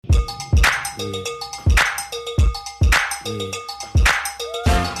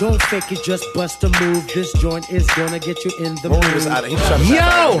Don't fake it, just bust a move. This joint is gonna get you in the mood.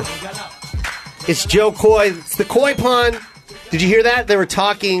 Yo! It's Joe Koy. It's the Koy Pond. Did you hear that? They were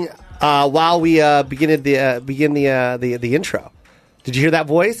talking while we begin the intro. Did you hear that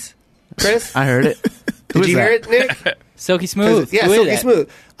voice, Chris? I heard it. Did you hear it, Nick? Silky Smooth. Yeah, Who is Silky that? Smooth.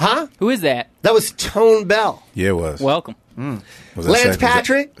 Huh? Who is that? That was Tone Bell. Yeah, it was. Welcome. Was that Lance sexy?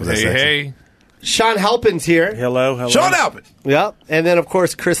 Patrick. Was that sexy? Hey. Sean Halpin's here. Hello. Sean Alpin. Yep. And then, of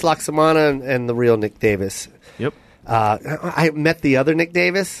course, Chris Loxamana and the real Nick Davis. Yep. I met the other Nick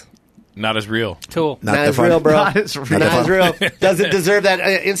Davis. Not as real. Tool. Not as real, bro. Not as real. Not as real. Doesn't deserve that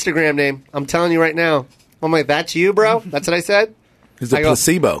Instagram name. I'm telling you right now. I'm like, that's you, bro? That's what I said? He's a I go,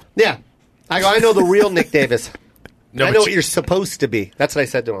 placebo. Yeah. I know the real Nick Davis. No, I know what you're supposed to be. That's what I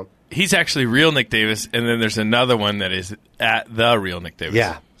said to him. He's actually real Nick Davis, and then there's another one that is at the real Nick Davis.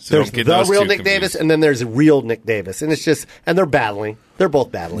 Yeah. So There's don't get the those real two Nick confused. Davis, and then there's real Nick Davis. And it's just, and they're battling. They're both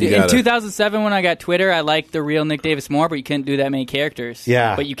battling. In 2007, when I got Twitter, I liked the real Nick Davis more, but you couldn't do that many characters.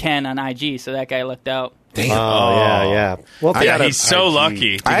 Yeah. But you can on IG, so that guy lucked out. Oh, yeah. Well, Yeah, he's so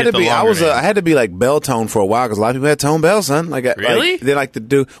lucky. To I had get to be. the I longer was. name. I had to be like bell tone for a while because a lot of people had tone bell, son. Like, Really? they like to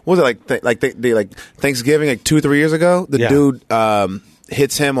do. What was it like? They like Thanksgiving, like 2 or 3 years ago. The dude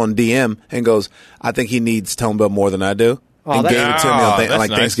hits him on DM and goes, "I think he needs tone bell more than I do." And gave it to me on that's like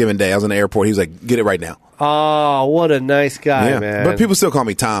nice. Thanksgiving Day. I was in the airport. He was like, "Get it right now." Oh, what a nice guy, man. But people still call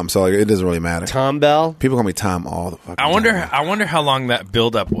me Tom, so like, it doesn't really matter. Tom Bell? People call me Tom all the fucking I wonder. time. I wonder how long that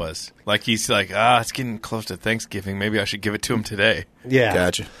buildup was. Like he's like, it's getting close to Thanksgiving. Maybe I should give it to him today. Yeah.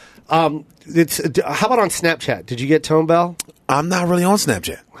 Gotcha. How about on Snapchat? Did you get Tone Bell? I'm not really on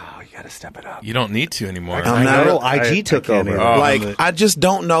Snapchat. Oh, you got to step it up. You don't need to anymore. I'm not. know. IG took can't over. either. Like, I just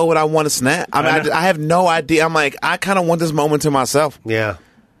don't know what I want to snap. I mean, I have no idea. I'm like, I kind of want this moment to myself. Yeah.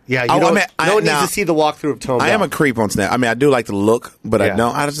 Yeah, you Oh, I don't, mean, no one now- needs to see the walkthrough of Tone Bell. I am a creep on Snap. I mean, I do like the look, but Yeah.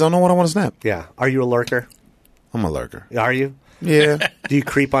 I just don't know what I want to snap. Yeah. Are you a lurker? I'm a lurker. Are you? Yeah. Do you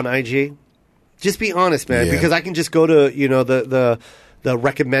creep on IG? Just be honest, man, Yeah. because I can just go to, the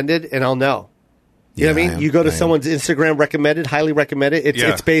recommended and I'll know. You know what I mean? I am. You go to I am. someone's Instagram recommended, highly recommended. It's Yeah.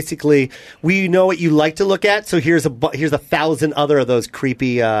 it's basically we know what you like to look at, so here's a 1,000 other of those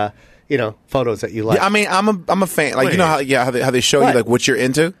creepy photos that you like. Yeah, I mean, I'm a fan. Like, Wait. you know how they show What? you like what you're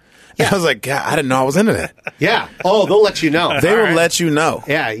into. Yeah. I was like, God, I didn't know I was into that. Yeah. Oh, they'll let you know. They will let you know.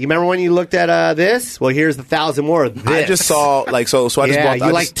 Yeah. You remember when you looked at this? Well, here's the 1,000 more of this. I just saw like so. I just Yeah, bought. you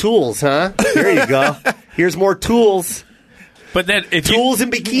I like just, tools, huh? Here you go. Here's more tools. But then if you Tools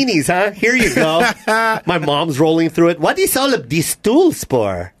and bikinis, huh? Here you go. My mom's rolling through it. What is all of these tools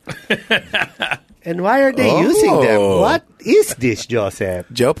for? And why are they using them? What is this, Joseph?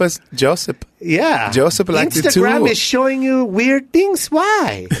 Joseph. Yeah. Joseph like the Instagram tool. is showing you weird things.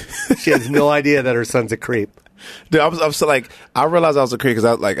 Why? She has no idea that her son's a creep. Dude, I was so like I realized I was a creep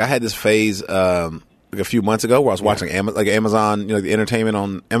because I had this phase like a few months ago where I was watching Amazon, the entertainment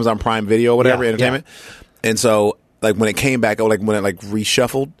on Amazon Prime Video or whatever, Yeah, entertainment. And so like when it came back, or like when it like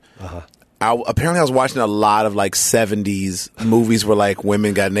reshuffled, apparently I was watching a lot of like 70s movies where like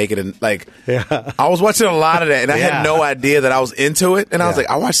women got naked and like I was watching a lot of that and I had no idea that I was into it and I was like,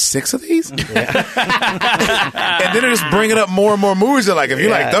 I watched 6 of these? And then they're just bringing up more and more movies. They're like, if you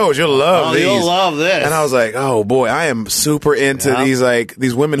like those, you'll love these. You'll love this. And I was like, oh boy, I am super into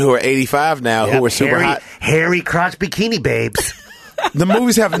these women who are 85 now who are super hot. Hairy crotch bikini babes. The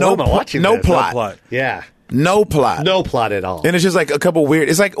movies have no plot. Yeah. No plot. No plot at all. And it's just like a couple weird.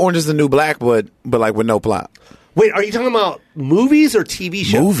 It's like Orange is the New Black, but like with no plot. Wait, are you talking about movies or TV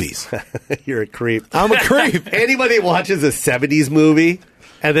shows? Movies. You're a creep. I'm a creep. Anybody that watches a 70s movie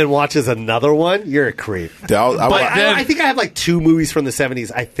and then watches another one, you're a creep. Dude, I think I have like 2 movies from the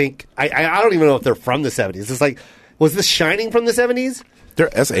 70s. I think I don't even know if they're from the 70s. It's like, was The Shining from the 70s?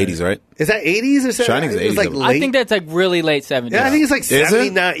 That's 80s, right? Is that 80s or 70s? Shining's It was 80s, like I believe. late. I think that's like really late 70s. Yeah, I think it's like Is it?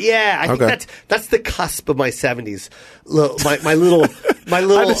 79. Yeah, I think Okay. that's the cusp of my 70s. My little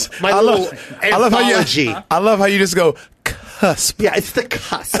anthology. I love how you just go cusp. Yeah, it's the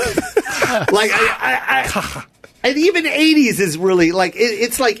cusp. Like I and even 80s is really like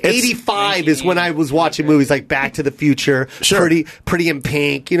it's like 85 is when I was watching movies like Back to the Future, Sure. Pretty in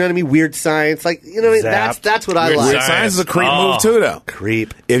Pink. You know what I mean? Weird Science, like you know what I mean? That's what I Weird like. Weird Science is a creep Oh. move too, though.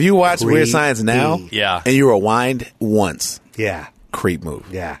 Creep. If you watch Weird Creepy. Science now, Yeah. and you rewind once, Yeah, creep move.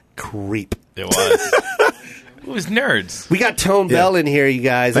 yeah, creep. it was. It was nerds. We got Tone Bell in here, you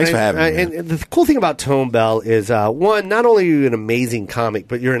guys. Thanks for having me, man. And the cool thing about Tone Bell is, one, not only are you an amazing comic,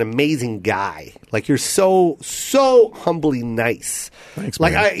 but you're an amazing guy. Like you're so humbly nice. Thanks,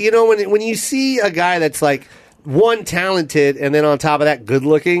 like man. when you see a guy that's like one, talented, and then on top of that, good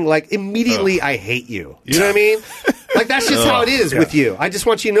looking, like immediately I hate you. You know what I mean? Like that's just how it is with you. I just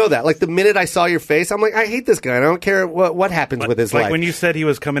want you to know that. Like the minute I saw your face, I'm like, I hate this guy. I don't care what happens with his life. Like when you said he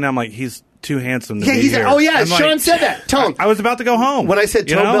was coming out, I'm like, he's too handsome to be he's here. oh yeah, I'm Shawn like, said that. Tone. I was about to go home. When I said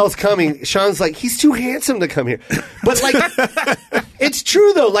Tone Bell's coming, Sean's like, he's too handsome to come here. But like, it's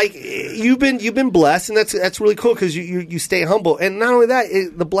true though. Like you've been blessed, and that's really cool because you stay humble. And not only that,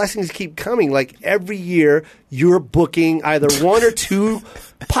 the blessings keep coming. Like every year, you're booking either one or two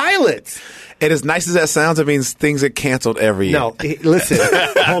pilots. And as nice as that sounds, it means things get canceled every year. No, listen,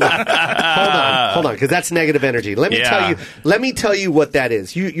 hold on, because that's negative energy. Let me tell you what that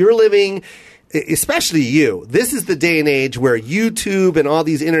is. You're living, especially you. This is the day and age where YouTube and all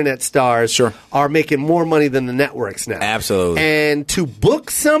these internet stars are making more money than the networks now. Absolutely. And to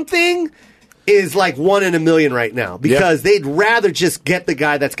book something is like 1 in a million right now because they'd rather just get the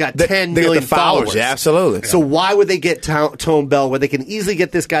guy that's got 10 million followers. Yeah, absolutely. So why would they get Tone Bell where they can easily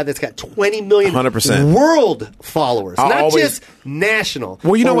get this guy that's got 20 million 100%. world followers, not just national?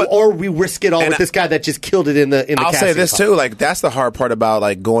 Well, you know what? Or we risk it all with this guy that just killed it in the I'll say this too, like that's the hard part about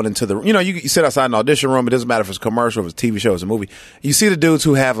like going into the, you sit outside an audition room, it doesn't matter if it's a commercial, if it's a TV show, it's a movie. You see the dudes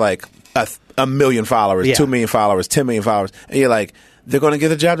who have like a million followers, 2 million followers, 10 million followers, and you're like, they're going to give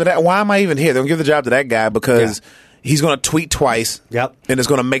the job to that. Why am I even here? They're going to give the job to that guy because he's going to tweet twice. Yep. And it's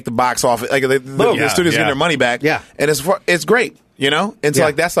going to make the box office. Like the studio's getting their money back. Yeah. And it's great, And so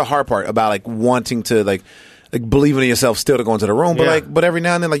like that's the hard part about like wanting to like believing in yourself still to go into the room. But but every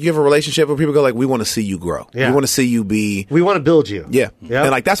now and then like you have a relationship where people go like, we want to see you grow. Yeah. We want to see you be. We want to build you. Yeah. Yep. And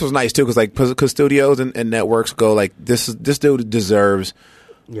like that's what's nice too because studios and networks go like this dude deserves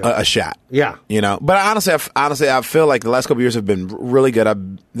a shot. Yeah. But honestly, I feel like the last couple of years have been really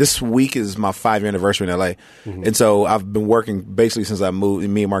good. This week is my 5-year anniversary in LA. Mm-hmm. And so I've been working basically since I moved.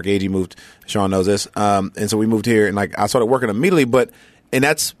 Me and Mark Agee moved. Shawn knows this. And so we moved here and like I started working immediately, and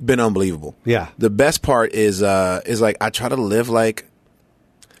that's been unbelievable. Yeah. The best part is like I try to live like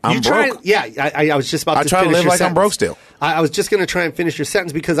I'm broke. I was just about to try to live like I'm broke still. I was just going to try and finish your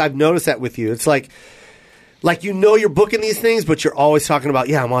sentence because I've noticed that with you. It's like you're booking these things, but you're always talking about,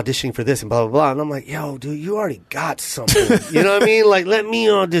 I'm auditioning for this and blah, blah, blah. And I'm like, yo, dude, you already got something. You know what I mean? Like, let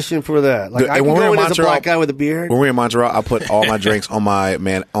me audition for that. Like, I can go in as a black guy with a beard. When we're in Montreal, I put all my drinks on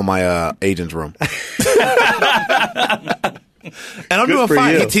my agent's room. And I'm doing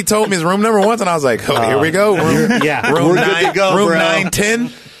fine. He told me his room number once, and I was like, here we go. Room we're 9, good to go, room bro.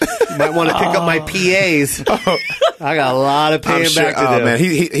 910. You might want to pick up my PAs. I got a lot of paying back to do. Man,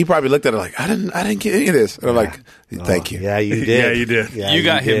 he probably looked at it like I didn't get any of this. And I'm like, thank you. Yeah, you did. Yeah, you did. Yeah, you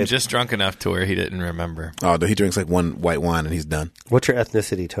got him just drunk enough to where he didn't remember. Oh, he drinks like one white wine and he's done. What's your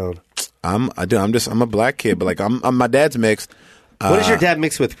ethnicity, Tone? I'm a black kid, but like I'm my dad's mixed. What is your dad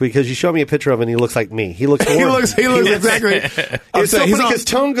mixed with? Because you showed me a picture of him and he looks like me. He looks he looks exactly. It's so funny because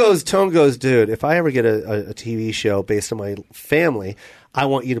Tone goes, dude, if I ever get a TV show based on my family, I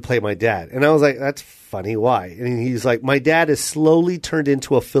want you to play my dad. And I was like, that's funny. Why? And he's like, my dad is slowly turned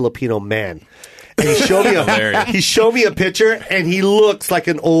into a Filipino man. And he showed me a picture, and he looks like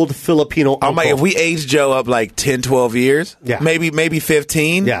an old Filipino uncle. I'm like, if we age Joe up like 10, 12 years, maybe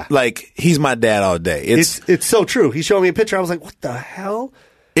 15, like he's my dad all day. It's so true. He showed me a picture. I was like, what the hell?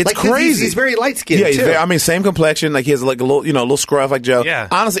 It's like, crazy. He's very light skinned. Yeah, too. Same complexion. Like he has like a little scruff like Joe. Yeah.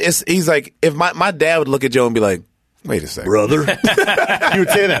 Honestly, he's like if my dad would look at Joe and be like, wait a second, brother. You would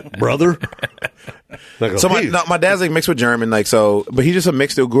say that, brother. Like, so my dad's like mixed with German, like so, but he's just a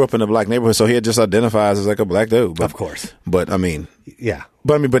mixed dude. Grew up in a black neighborhood, so he just identifies as like a black dude. But, of course, but yeah.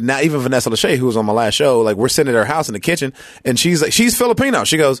 But now even Vanessa Lachey, who was on my last show, like we're sitting at her house in the kitchen, and she's like, she's Filipino.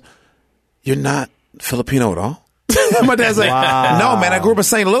 She goes, "You're not Filipino at all." My dad's like, "No, man, I grew up in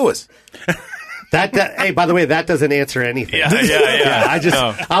St. Louis." Hey, by the way, that doesn't answer anything. Yeah. I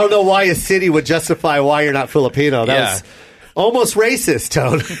don't know why a city would justify why you're not Filipino. That's almost racist,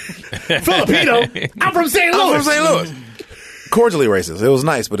 Tone. Filipino? I'm from St. Louis. Cordially racist. It was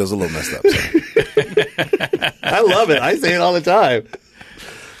nice, but it was a little messed up. So. I love it. I say it all the time.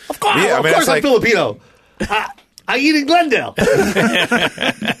 Of course, of course I'm Filipino. I eat in Glendale.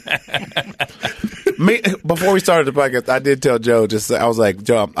 Before we started the podcast, I did tell Joe, I was like,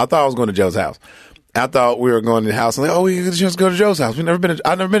 Joe, I thought I was going to Joe's house. I thought we were going to the house. I'm like, we can just go to Joe's house. I've never been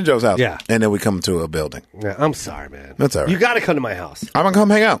to Joe's house. Yeah. And then we come to a building. Yeah, I'm sorry, man. That's all right. You got to come to my house. I'm going to come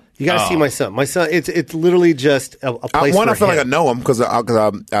hang out. You got to see my son. My son, it's literally just a place I feel like I know him because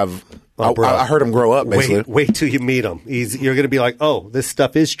I heard him grow up, basically. Wait till you meet him. You're going to be like, oh, this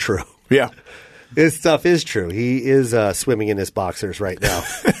stuff is true. Yeah. This stuff is true. He is swimming in his boxers right now.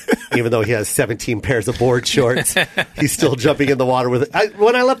 Even though he has 17 pairs of board shorts, he's still jumping in the water with it.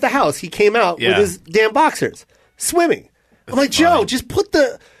 When I left the house, he came out with his damn boxers. Swimming. I'm like, Joe, just put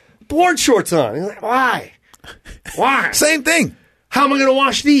the board shorts on. He's like, why? Why? Same thing. How am I going to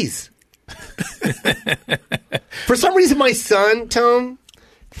wash these? For some reason, my son, Tom,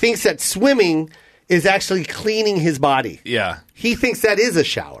 thinks that swimming is actually cleaning his body. Yeah. He thinks that is a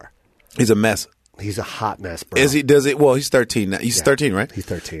shower. He's a mess. He's a hot mess, bro. Is he? Does it? Well, he's 13 now. He's 13, right? He's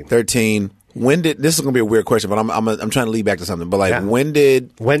 13. 13. When did this is going to be a weird question, but I'm trying to lead back to something. But like, when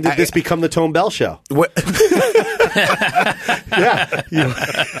did this become the Tone Bell show? What? Yeah,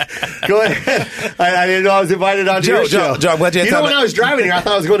 go ahead. I didn't know I was invited on your show. Joe, I'm glad you had time. When I was driving here, I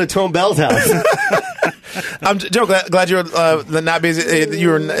thought I was going to Tone Bell's house. I'm Joe. Glad you're not busy. You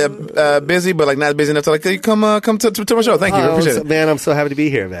were busy, but like not busy enough to like come to my show. Thank you. I appreciate it, man. I'm so happy to be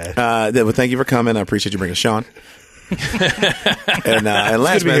here, man. Well, thank you for coming. I appreciate you bringing Shawn. and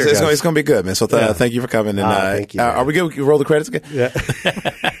Lance, man, it's going to be good, man. So thank you for coming. And thank you. Are we good? We can roll the credits again. Yeah.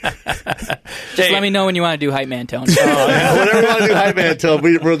 Just let me know when you want to do Hype Man Tone. Whatever you want to do, Hype Man Tone,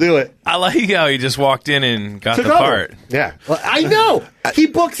 we'll do it. I like how he just walked in and got Took the over. part. Yeah, well, I know. He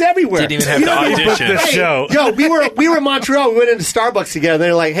books everywhere. Didn't even have to audition. the show. Yo, we were in Montreal. We went into Starbucks together.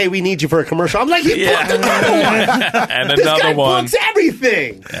 They're like, "Hey, we need you for a commercial." I'm like, "He booked another one." And This another guy one. books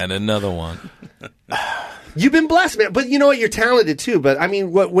everything. And another one. You've been blessed, man. But you know what? You're talented too. But I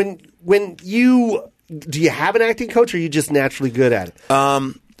mean, when you do you have an acting coach, or are you just naturally good at it?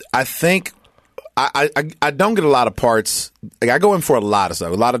 I think I don't get a lot of parts. Like I go in for a lot of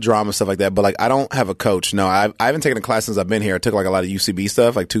stuff, a lot of drama stuff like that. But like I don't have a coach. No, I haven't taken a class since I've been here. I took like a lot of UCB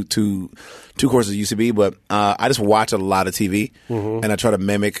stuff, like two courses of UCB. But I just watch a lot of TV and I try to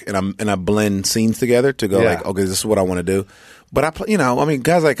mimic and I blend scenes together to go like, okay, this is what I want to do. But I mean,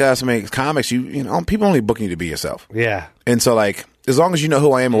 guys like us, I mean, comics, you know, people only booking you to be yourself. Yeah. And so like, as long as you know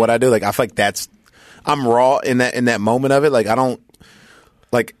who I am and what I do, like I feel like I'm raw in that moment of it. Like I don't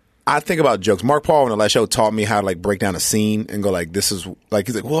like. I think about jokes. Mark Paul on the last show taught me how to like break down a scene and go like, this is like,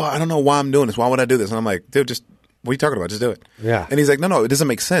 he's like, well, I don't know why I'm doing this. Why would I do this? And I'm like, dude, just what are you talking about? Just do it. Yeah. And he's like, no, it doesn't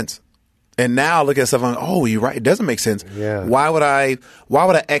make sense. And now I look at stuff. I'm like, oh, you're right. It doesn't make sense. Yeah. Why would I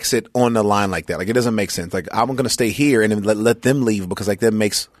exit on the line like that? Like it doesn't make sense. Like I'm going to stay here and then let them leave because like that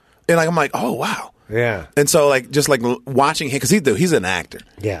makes. And like I'm like, oh wow. Yeah. And so like just like watching him because he's an actor.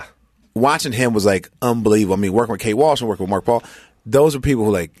 Yeah. Watching him was like unbelievable. I mean, working with Kate Walsh and working with Mark Paul. Those are people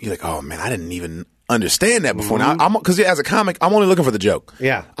who like you're like, oh man, I didn't even understand that before. Now because as a comic, I'm only looking for the joke.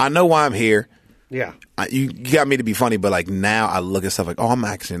 Yeah, I know why I'm here. Yeah, you got me to be funny, but like now I look at stuff like, oh, I'm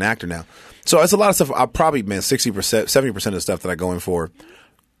actually an actor now. So it's a lot of stuff. I probably 60%, 70% of the stuff that I go in for.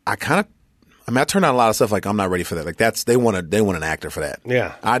 I turn out a lot of stuff like I'm not ready for that. Like they want an actor for that.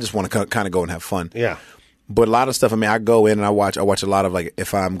 Yeah, I just want to kind of go and have fun. Yeah, but a lot of stuff. I mean, I go in and I watch a lot of like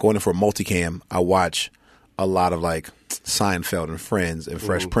if I'm going in for a multicam, I watch a lot of like Seinfeld and Friends and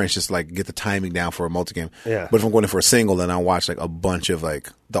Fresh Prince, just like get the timing down for a multicam. Yeah. But if I'm going in for a single, then I watch like a bunch of like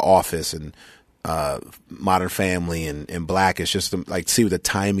The Office and Modern Family and Blackish, just to like see what the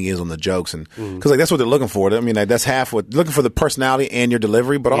timing is on the jokes and because like that's what they're looking for. I mean, like, that's half what looking for the personality and your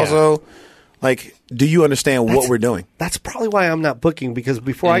delivery, but also. Like, do you understand what we're doing? That's probably why I'm not booking because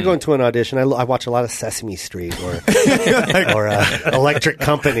before I go into an audition, I watch a lot of Sesame Street or Electric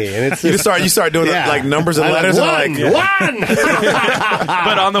Company, and it's you start doing like numbers and letters. One.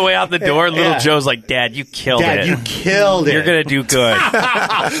 But on the way out the door, little Joe's like, "Dad, you killed it. Dad, you killed it. You're gonna do good."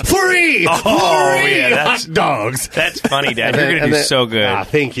 3 that's hot dogs. That's funny, Dad. You're gonna do so good.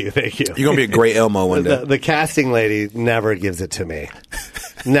 Thank you. You're gonna be a great Elmo one day. The casting lady never gives it to me.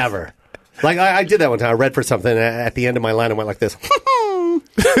 Never. Like, I did that one time. I read for something, and at the end of my line, I went like this.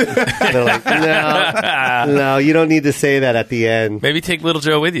 They're like, no, you don't need to say that at the end. Maybe take Little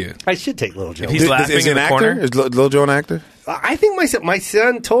Joe with you. I should take Little Joe. If he's laughing is he in an the actor? corner. Is Little Joe an actor? I think my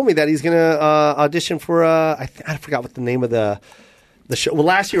son told me that he's going to audition for, I forgot what the name of the show. Well,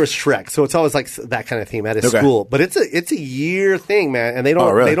 last year was Shrek, so it's always like that kind of theme at his school. But it's a year thing, man, and they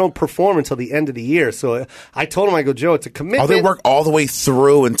don't perform until the end of the year. So I told him, I go, Joe, it's a commitment. Oh, they work all the way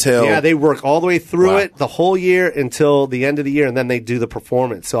through until they work all the way through it the whole year until the end of the year, and then they do the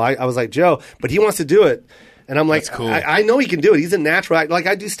performance. So I was like, Joe, but he wants to do it. And I'm like, cool. I know he can do it. He's a natural. Like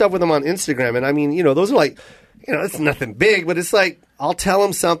I do stuff with him on Instagram, and I mean, those are like, it's nothing big, but it's like I'll tell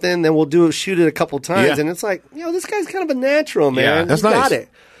him something, then we'll shoot it a couple times, and it's like, this guy's kind of a natural, man. Yeah, that's He nice. got it.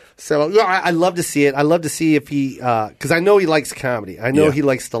 So I love to see it. I love to see if he, because I know he likes comedy. I know he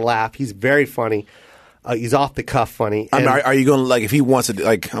likes to laugh. He's very funny. He's off the cuff funny. I mean, are you going to like if he wants to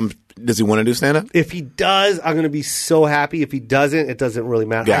like? Does he want to do stand up? If he does, I'm going to be so happy. If he doesn't, it doesn't really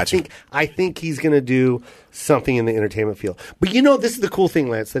matter. Gotcha. I think he's going to do something in the entertainment field. But this is the cool thing,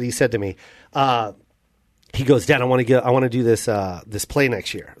 Lance, that he said to me. he goes, Dad, I want to do this this play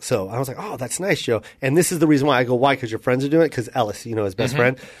next year. So I was like, oh, that's nice, Joe. And this is the reason why. I go, why? Because your friends are doing it? Because Ellis, his best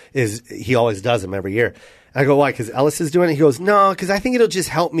friend, he always does them every year. I go, why? Because Ellis is doing it? He goes, no, because I think it'll just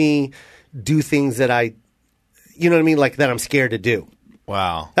help me do things that like that I'm scared to do.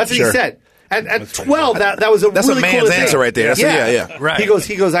 Wow. That's what he said. At 12, that was That's really a man's cool answer right there. Yeah. Right.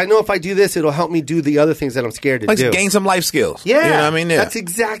 He goes, I know if I do this, it'll help me do the other things that I'm scared to do. Gain some life skills. Yeah. You know what I mean? Yeah. That's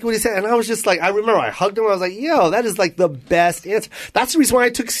exactly what he said. And I was just like, I remember I hugged him. I was like, yo, that is like the best answer. That's the reason why I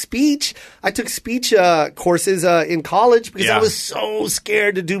took speech. I took speech courses in college because I was so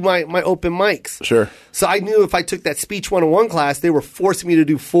scared to do my open mics. Sure. So I knew if I took that speech 101 class, they were forcing me to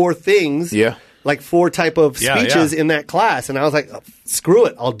do 4 things. Yeah. Like 4 type of speeches in that class. And I was like, screw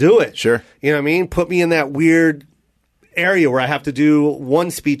it. I'll do it. Sure. You know what I mean? Put me in that weird area where I have to do one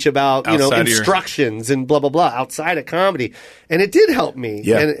speech about, instructions and blah, blah, blah outside of comedy. And it did help me.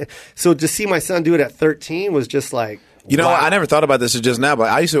 Yeah. And so to see my son do it at 13 was just like, wow. I never thought about this just now, but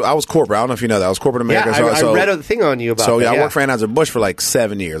I was corporate. I don't know if you know that. I was corporate America. Yeah, I read a thing on you about that. I worked for Anheuser-Busch for like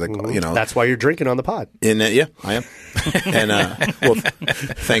 7 years. That's why you're drinking on the pod. Yeah, I am. And,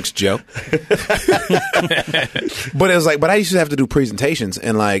 thanks, Joe. But it was like, I used to have to do presentations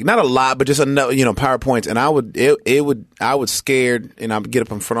and like, not a lot, but just PowerPoints. And I would scared and I would get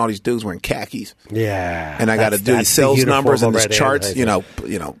up in front of all these dudes wearing khakis. Yeah. And I got to do these sales numbers and these charts,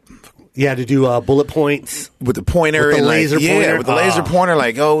 Yeah, to do bullet points with the pointer, with the and laser pointer. Yeah, with the laser pointer,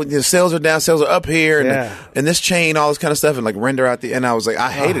 like, the sales are down, sales are up here, and this chain, all this kind of stuff, and like render out the. And I was like,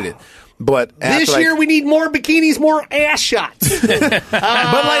 I hated it. But this year we need more bikinis, more ass shots. But like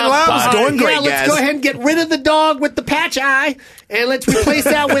Lyle was doing great, guys. Let's go ahead and get rid of the dog with the patch eye, and let's replace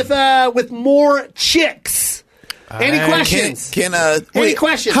that with more chicks. Any questions? Any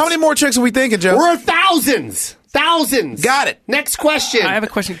questions? How many more chicks are we thinking, Joe? We're thousands. Got it. Next question. I have a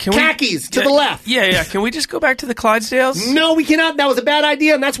question. Khakis to the left. Yeah. Can we just go back to the Clydesdales? No, we cannot. That was a bad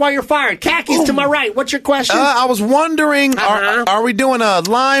idea, and that's why you're fired. Khakis to my right. What's your question? I was wondering, are we doing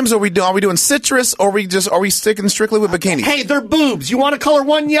limes? Are we doing citrus? Or are we sticking strictly with bikinis? Hey, they're boobs. You want to color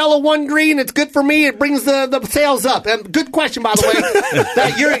one yellow, one green? It's good for me. It brings the sales up. Good question, by the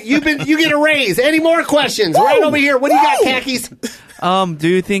way. You get a raise. Any more questions? Right over here. What do you got, Khakis? Do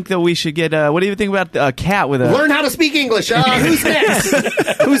you think that we should get? What do you think about a cat with a? Learn how to speak English. Who's next?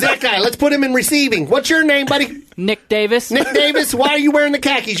 Who's that guy? Let's put him in receiving. What's your name, buddy? Nick Davis. Nick Davis. Why are you wearing the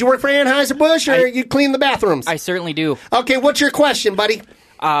khakis? You work for Anheuser-Busch, or you clean the bathrooms? I certainly do. Okay, what's your question, buddy?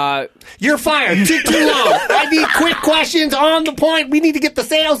 You're fired. Too long. I need quick questions on the point. We need to get the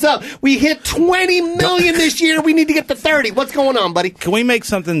sales up. We hit 20 million this year. We need to get to 30. What's going on, buddy? Can we make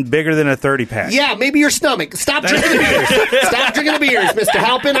something bigger than a 30-pack? Yeah, maybe your stomach. Stop drinking the beers. Stop drinking the beers, Mr.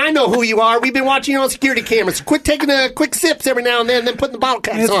 Halpin. I know who you are. We've been watching you on security cameras. Quit taking quick sips every now and then putting the bottle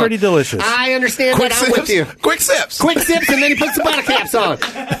caps on. It's pretty delicious. I understand that. I'm with you. Quick sips. Quick sips, and then he puts the bottle caps on.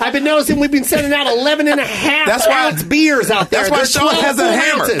 I've been noticing we've been sending out 11 and a half ounce beers out there. That's why Shawn has that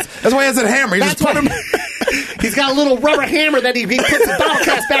hammer. That's why he has that hammer. He just put him. He's got a little rubber hammer that he puts the bottle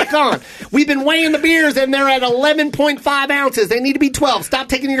caps back on. We've been weighing the beers, and they're at 11.5 ounces. They need to be 12. Stop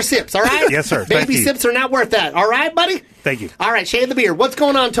taking your sips, all right? Yes, sir. Baby sips are not worth that. All right, buddy? Thank you. All right, shave the beer. What's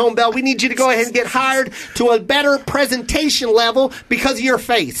going on, Tone Bell? We need you to go ahead and get hired to a better presentation level because of your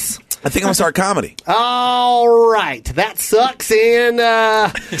face. I think I'm going to start comedy. All right. That sucks, and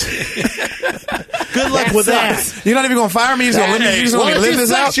good luck with that. You're not even going to fire me? You're just going to live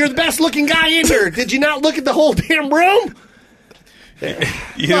this out? You're the best looking guy in here. Did you not look at the whole damn room?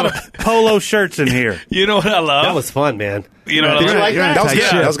 Polo shirts in here. You know what I love? That was fun, man. You know what I Did love? you like that? That was good.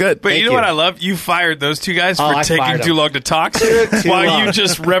 That was good. But you know what I love? You fired those two guys for I taking fired too them. long to talk, Too while long. you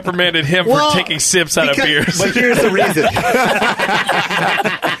just reprimanded him for taking sips out of beers. But here's the reason.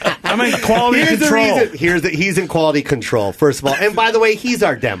 I'm in quality control. He's in quality control, first of all. And by the way, he's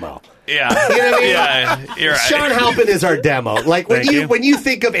our demo. Yeah. You know what I mean? Yeah, you're right. Shawn Halpin is our demo. Like when you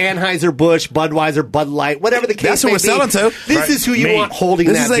think of Anheuser-Busch, Budweiser, Bud Light, whatever the case That's who may we're selling to. This is who you want holding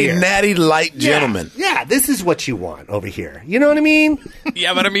This that is beer. a natty light gentleman. Yeah, this is what you want over here. You know what I mean?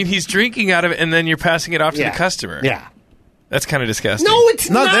 Yeah, but I mean, he's drinking out of it, and then you're passing it off to the customer. Yeah. That's kind of disgusting. No, it's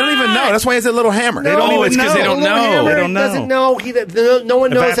No, not. they don't even know. That's why he has that little hammer. No, They don't even it's 'cause they don't know. They don't know. Doesn't know. No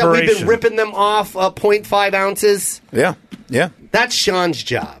one knows that we've been Evaporation. ripping them off 0.5 ounces. Yeah. That's Shawn's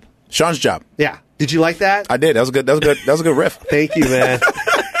job. Sean's job. Yeah. Did you like that? I did. That was good. That was a good riff. Thank you, man.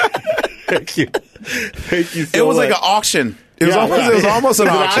 Thank you. Thank you so It was much. like an auction. It was Yeah, almost an Was it auction. an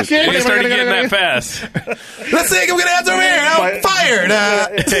auction? It started getting that fast. Let's see. I'm gonna answer here. I'm fired.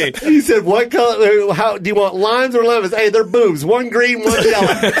 Hey, He said, "What color? How do you want limes or lemons?" Hey, they're boobs. One green, one yellow.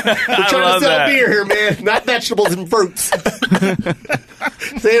 We're trying to love sell that. beer here, man, not vegetables and fruits.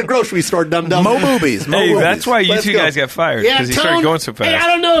 Say at a grocery store, dum-dum. Mo boobies. Mo Hey, boobies. that's why you Let's two go. guys got fired Yeah, because he started Tone- going so fast. Hey, I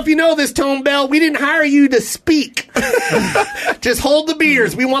don't know if you know this, Tone Bell. We didn't hire you to speak. Just hold the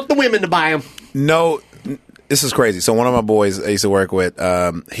beers. We want the women to buy them. No, this is crazy. So one of my boys I used to work with,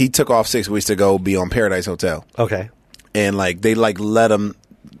 he took off 6 weeks to go be on Paradise Hotel. Okay. And they let him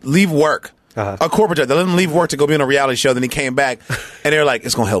leave work. A corporate job. They let him leave work to go be on a reality show. Then he came back, and they were like,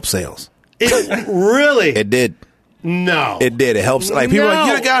 "It's going to help sales." Really? It did. No. It did. It helps. Like people were like,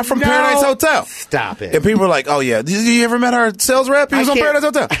 "You're the guy from Paradise Hotel." Stop it. And people were like, "Oh yeah, did you ever met our sales rep? He was on can't- Paradise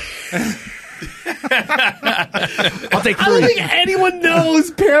Hotel." I'll take I don't 3. think anyone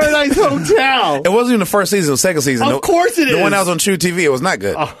knows Paradise Hotel. It wasn't even the first season. It was the second season. Of course it The one is. that was on True TV. It was not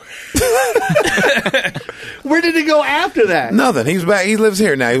good. Where did it go after that? Nothing. He's back. He lives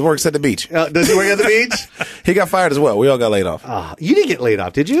here now. He works at the beach. Does he work at the beach? He got fired as well. We all got laid off. You didn't get laid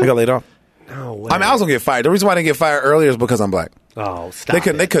off, did you? I got laid off. No way. I mean, I was gonna get fired. The reason why I didn't get fired earlier is because I'm black. Oh, stop. They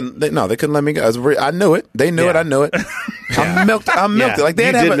couldn't let me go. I knew it. They knew it. I knew it. I milked Yeah, it. Like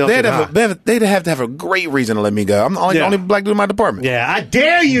they'd you have, did a, milk they'd, it, have huh? a, they'd have to have a great reason to let me go. I'm the only black dude in my department. Yeah, I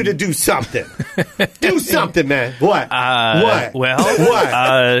dare you to do something. Do something, man. What? What? Well,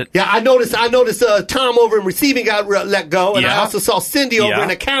 what? Yeah, I noticed. Tom over in receiving got let go, and I Yeah. also saw Cindy over Yeah. in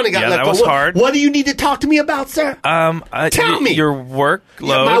accounting got Yeah, let that go. was hard. What do you need to talk to me about, sir? Tell me. Your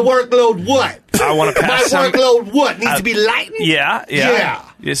workload. My workload. What? I want to My pass some. workload. What needs to be lightened? Yeah.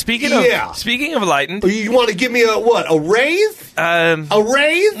 Speaking of lightened, You want to give me a raise? A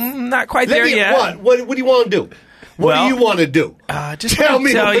raise? not quite there yet. What do you want to do? What Well, do you want to do? Just Tell want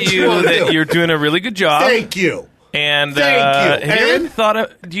me to tell what you you wanna that do. you're doing a really good job. Thank you. And Thank you. have you ever And? thought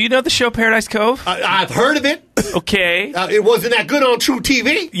of? Do you know the show Paradise Cove? I've heard of it. Okay. It wasn't that good on True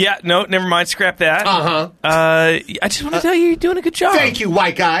TV. Yeah. No. Never mind. Scrap that. Uh-huh. I just want to tell you, you're doing a good job. Thank you,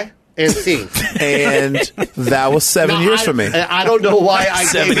 white guy. And scene. And that was 7 years for me. I don't know why I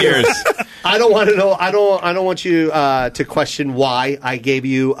 7 gave years. You, I don't want to know. I don't want you to question why I gave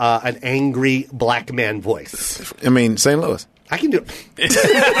you an angry black man voice. I mean, St. Louis. I can do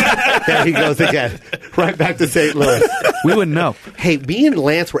it. There he goes again. Right back to St. Louis. We wouldn't know. Hey, me and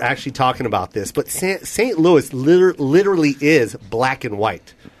Lance were actually talking about this, but St. Louis literally is black and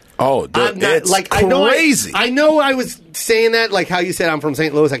white. Oh, dude, I'm not, it's crazy. crazy. I know I was saying that, like how you said I'm from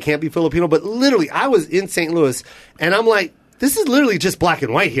St. Louis, I can't be Filipino, but literally I was in St. Louis, and I'm like, this is literally just black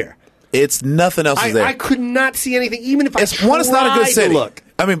and white here. It's nothing else is there. I could not see anything, even if It's I one. It's not a good tried to city. look.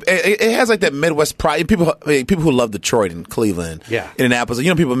 I mean, it has like that Midwest pride. People who love Detroit and Cleveland, Yeah. Indianapolis. You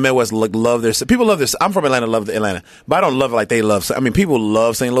know, people in Midwest love their. People love this. I'm from Atlanta, love Atlanta, but I don't love it like they love. I mean, people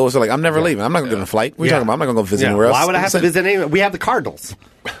love St. Louis. They're like, I'm never leaving. I'm not going to get on a flight. What are you talking about? I'm not going to go visit anywhere else. Why would I have to visit anywhere? We have the Cardinals.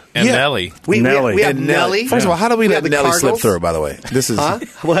 And Yeah. Nelly. We Nelly. have And Nelly. First of all, how do we let have the Nelly slip Cardinals. through? By the way, this is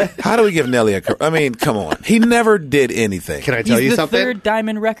What? How do we give Nelly a? I mean, come on. He never did anything. Can I tell He's you the something? third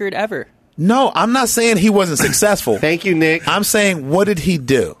diamond record ever. No, I'm not saying he wasn't successful. Thank you, Nick. I'm saying, what did he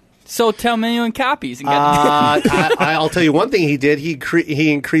do? Sold 10 million copies. And got I'll tell you one thing he did. He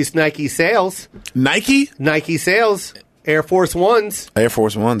increased Nike sales. Nike, Nike sales. Air Force Ones. Air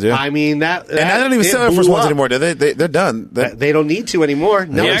Force Ones, yeah. I mean that. And I don't even sell Air Force Ones anymore. They're done. They don't need to anymore.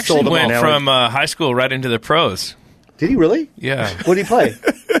 He Nelly actually sold them went all. from high school right into the pros. Did he really? Yeah. What did he play?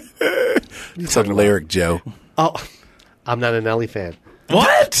 It's a lyric, Joe. Oh, I'm not a Nelly fan.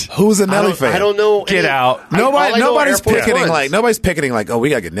 What? Who's a Nelly fan? I don't know. Get out. Nobody's picketing like, oh, we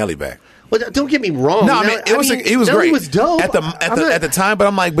gotta get Nelly back. Well, don't get me wrong. No, I mean it was Nelly great. was dope. at the time, but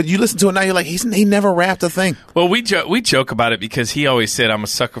I'm like, but you listen to it now, you're like, he never rapped a thing. Well, we joke about it because he always said, I'm a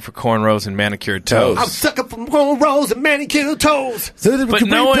sucker for cornrows and manicured toes. I'm sucker for cornrows and manicured toes. But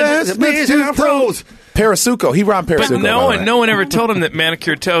no one- Toes. Parasuco, he rhymed Parasuco. But no by the way. one ever told him that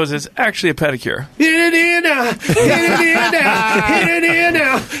manicured toes is actually a pedicure. Hit it in now. Hit it in now. Hit it in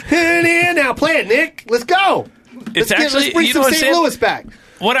now. Hit it in now. Play it, Nick. Let's go. It's Let's actually, bring you some know what I'm St. saying? Louis back.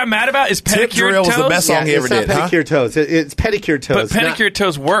 What I'm mad about is Tip pedicure drill was toes. the best song he ever it's not did, huh? pedicure toes. It's pedicure toes. But pedicure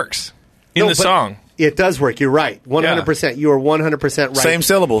toes works in the song. It does work. You're right. 100%. You are 100% right. Same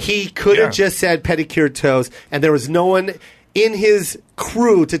syllables. He could have Yeah. just said pedicure toes, and there was no one in his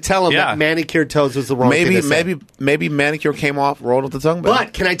crew to tell him Yeah. that manicured toes was the wrong thing to say. Maybe manicure came off, rolled up the tongue.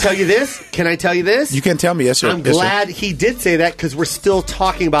 But can I tell you this? You can tell me, yes, sir. I'm Yes, sir. glad he did say that because we're still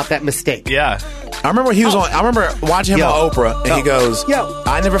talking about that mistake. Yeah. I remember he was on. I remember watching him Yo. on Oprah, and he goes, Yo.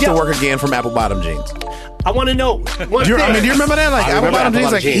 "I never have Yo. to work again from apple bottom jeans." I want to know. One Do you thing. remember that? Like I apple remember bottom jeans.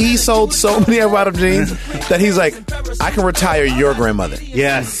 apple Like bottom he jeans. sold so many apple bottom jeans that he's like, "I can retire your grandmother."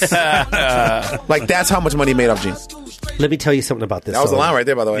 Yes. Like that's how much money he made off jeans. Let me tell you something about this. That was the song. line right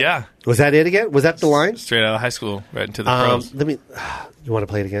there, by the way. Yeah. Was that it again? Was that the line? Straight out of high school, right into the pros. Let me. You want to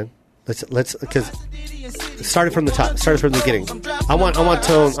play it again? Let's because Started from the top. Started from the beginning. I want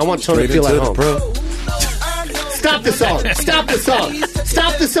Tone to feel at home. Stop the song. Stop the song.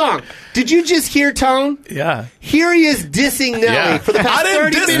 Stop the song. Did you just hear Tone? Yeah. Here he is dissing Nelly for the past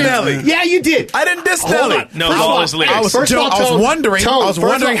 30 minutes. Nelly. Yeah, you did. I didn't diss Nelly. No, all his lyrics. I was wondering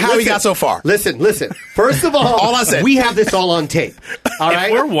how he got so far. Listen. First of all I said. We have this all on tape. All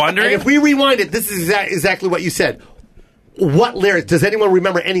right? We're wondering. And if we rewind it, this is exactly what you said. What lyrics? Does anyone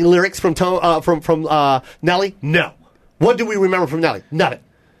remember any lyrics from Nelly? No. What do we remember from Nelly? None of it.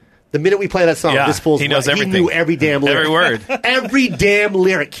 The minute we play that song, this fool's he knows everything. He knew every damn lyric. Every word. Every damn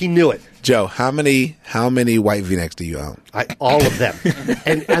lyric. He knew it. Joe, how many white V-necks do you own? All of them.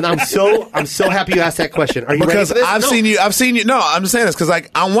 and I'm so happy you asked that question. Are you ready for this? I've seen you. No, I'm just saying this because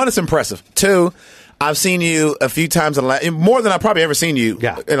one, it's impressive. Two, I've seen you a few times more than I've probably ever seen you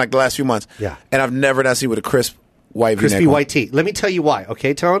in the last few months. Yeah. And I've never seen you with a crisp white V-neck. Crispy white tee. Let me tell you why.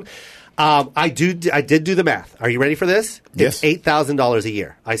 Okay, Tone. I did do the math. Are you ready for this? Yes. It's $8,000 a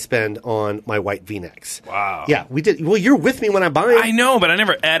year I spend on my white V-necks. Wow. Yeah, we did. Well, you're with me when I buy them. I know, but I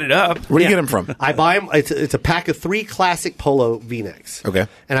never added up. Where do you get them from? I buy them. It's a pack of 3 classic polo V-necks. Okay.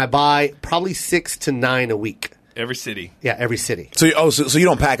 And I buy probably 6 to 9 a week. Every city. Yeah, every city. So you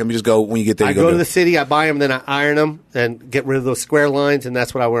don't pack them. You just go when you get there. I go to the city, I buy them, then I iron them and get rid of those square lines, and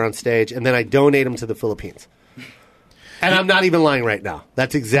that's what I wear on stage. And then I donate them to the Philippines. And I'm not even lying right now.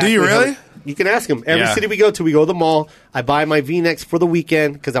 That's exactly. Do you really? You can ask them. Every city we go to the mall. I buy my V-necks for the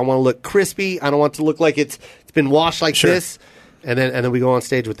weekend because I want to look crispy. I don't want it to look like it's been washed like this. And then we go on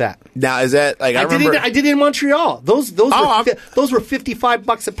stage with that. Now is that like I remember? I did it in Montreal. Those were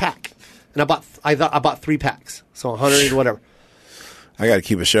 $55 a pack, and I bought 3 packs, so 100 and whatever. I got to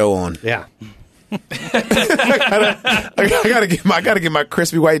keep a show on. Yeah. I gotta get my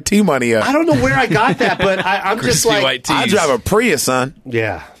crispy white tea money up. I don't know where I got that, but I'm just like white tees. I drive a Prius, son.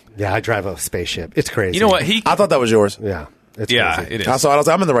 Yeah, I drive a spaceship. It's crazy. You know what? I thought that was yours. Yeah, it's Yeah, crazy. it is. I saw it. I was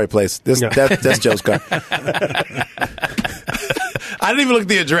like, I'm in the right place. That's Joe's car. I didn't even look at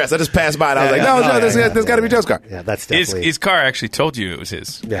the address. I just passed by it. I was like, no, this got to be Joe's car. Yeah, that's definitely His car actually told you it was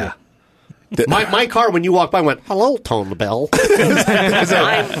his. Yeah. My car, when you walked by, went, "Hello, Tone Bell."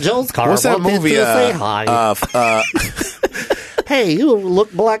 I'm Joe's car. What's that movie? Say hi. Hey, you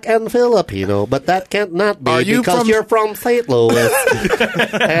look black and Filipino, but that can't not be because you're from St. Louis.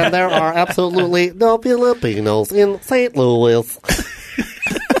 And there are absolutely no Filipinos in St. Louis.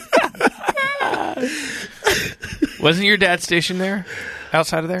 Wasn't your dad stationed there?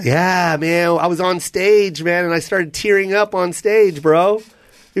 Outside of there? Yeah, man. I was on stage, man, and I started tearing up on stage, bro.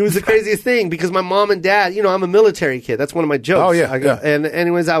 It was the craziest thing because my mom and dad, I'm a military kid. That's one of my jokes. Oh, yeah. And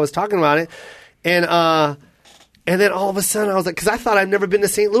anyways, I was talking about it. And then all of a sudden I was like, because I thought I'd never been to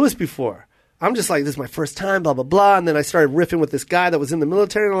St. Louis before. I'm just like, this is my first time, blah, blah, blah. And then I started riffing with this guy that was in the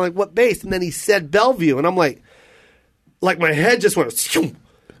military. And I'm like, what base? And then he said Bellevue. And I'm like my head just went,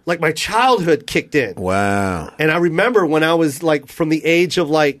 like my childhood kicked in. Wow. And I remember when I was like from the age of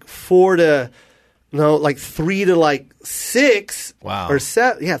like 3 to 6. Wow. Or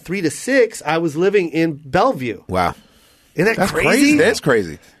 7. Yeah, 3 to 6. I was living in Bellevue. Wow. Isn't that That's crazy? That's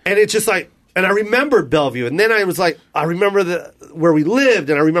crazy. And it's just like, and I remembered Bellevue. And then I was like, I remember where we lived,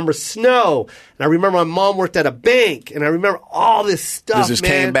 and I remember snow, and I remember my mom worked at a bank, and I remember all this stuff. This just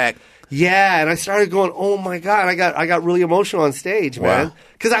came back. Yeah, and I started going, oh my God, I got really emotional on stage, man. Wow.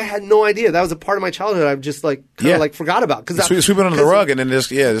 Because I had no idea. That was a part of my childhood I just kind of forgot about. Sweep it under the rug and then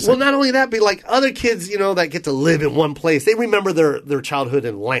just well, not only that, but like other kids, that get to live in one place, they remember their childhood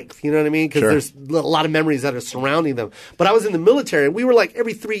in length. You know what I mean? Because there's a lot of memories that are surrounding them. But I was in the military, and we were like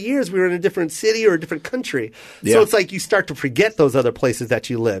every 3 years we were in a different city or a different country. Yeah. So it's like you start to forget those other places that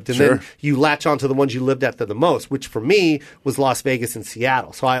you lived, and then you latch onto the ones you lived at the most, which for me was Las Vegas and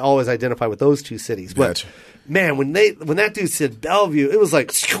Seattle. So I always identify with those two cities. Gotcha. But man, when that dude said Bellevue, it was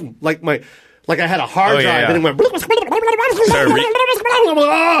like I had a hard drive and it went.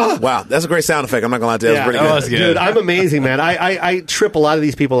 Wow, that's a great sound effect. I'm not gonna lie to you. That was pretty good. Dude, I'm amazing, man. I trip a lot of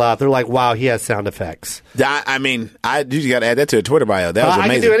these people out. They're like, wow, he has sound effects. I mean, you got to add that to a Twitter bio. That was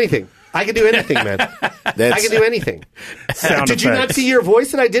amazing. I can do anything. I can do anything, man. I can do anything. Did you not see your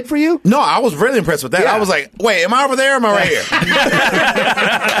voice that I did for you? No, I was really impressed with that. Yeah. I was like, wait, am I over there or am I right here?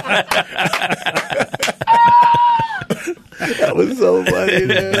 That was so funny,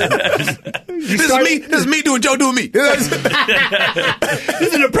 man. This is me doing Joe doing me. This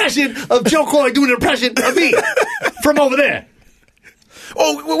is an impression of Joe Coy doing an impression of me from over there.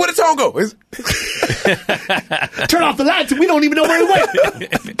 Oh, where did the song go? Turn off the lights and we don't even know where he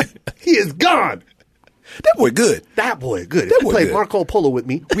went. He is gone. That boy good. That boy good. If he played Marco Polo with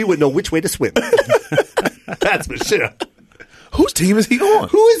me, we would know which way to swim. That's for sure. Whose team is he on?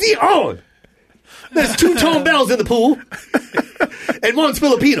 Who is he on? There's 2 Tone Bells in the pool, and one's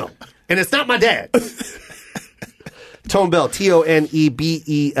Filipino, and it's not my dad. Tone Bell,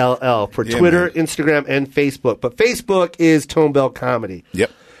 TONEBELL for Twitter, man. Instagram, and Facebook. But Facebook is Tone Bell Comedy.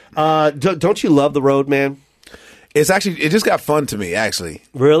 Yep. Don't you love the road, man? It just got fun to me, actually.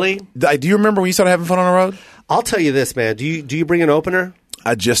 Really? Do you remember when you started having fun on the road? I'll tell you this, man. Do you bring an opener?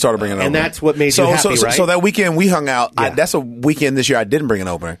 I just started bringing an opener. And that's what made you happy, right? So that weekend we hung out. Yeah. That's a weekend this year I didn't bring an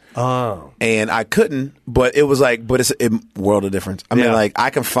opener. Oh. And I couldn't, but it was like, it's a world of difference. I mean, like, I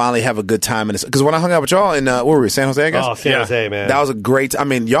can finally have a good time in this. Because when I hung out with y'all in, where were we, San Jose, I guess? Oh, San Jose, man. That was a great, I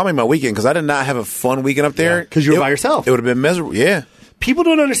mean, y'all made my weekend because I did not have a fun weekend up there. Because you were by yourself. It would have been miserable, yeah. People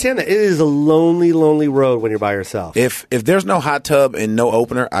don't understand that. It is a lonely, lonely road when you're by yourself. If there's no hot tub and no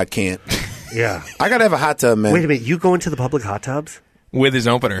opener, I can't. Yeah. I got to have a hot tub, man. Wait a minute. You go into the public hot tubs? With his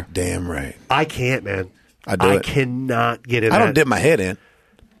opener. Damn right. I can't, man. I cannot get in I that. don't dip my head in.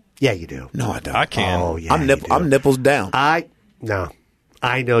 Yeah, you do. No, I don't. I can. Oh, yeah. I'm you do. nipples down. No.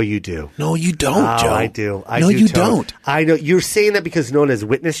 I know you do. No, you don't, Joe. I do. No, you don't. I know. You're saying that because no one has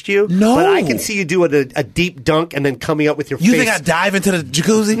witnessed you. No. But I can see you do a deep dunk and then coming up with your You face. think I dive into the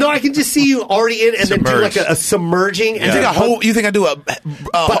jacuzzi? No, I can just see you already in and then do like a submerging. And You think I do a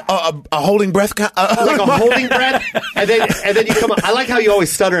holding breath? like a holding breath, and then you come up. I like how you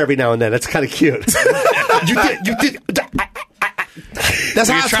always stutter every now and then. That's kind of cute. you did. That's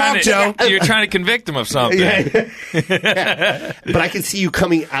how I talk, Joe. You're trying to convict him of something. Yeah. But I can see you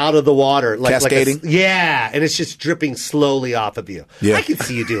coming out of the water. Cascading? And it's just dripping slowly off of you. Yeah. I can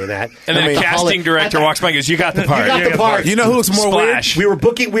see you doing that. And then a casting director walks by and goes, you got the part. You got the part. You know who looks more Splash. We were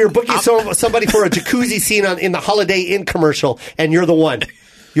booking somebody for a jacuzzi scene in the Holiday Inn commercial, and you're the one.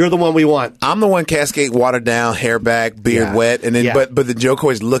 You're the one we want. I'm the one cascade water down, hair back, beard wet, and then but the joke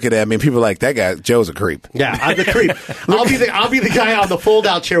always looking at me. And people are like, that guy Joe's a creep. Yeah, I'm the creep. I'll be the guy on the fold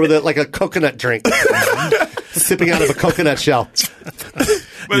out chair with a coconut drink, sipping out of a coconut shell.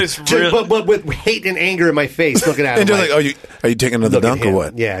 But it's real. But with hate and anger in my face, looking at him. And just like, are you taking another dunk or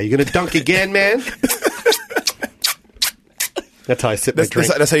what? Yeah, you gonna dunk again, man? That's how I sip my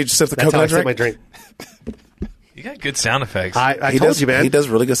drink. That's how you sip the That's how I coconut sip my drink? drink. You got good sound effects. I told you, man. He does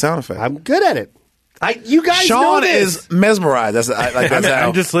really good sound effects. I'm good at it. You guys know Shawn this. is mesmerized. That's how.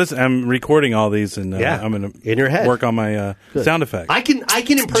 I'm just listening. I'm recording all these, and I'm going in your head. to work on my sound effects. I can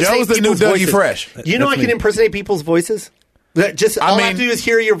impersonate Joe's the new people's Dougie voices. Fresh. You know I can impersonate people's voices? All I have to do is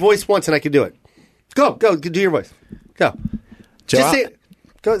hear your voice once, and I can do it. Go, do your voice. Go.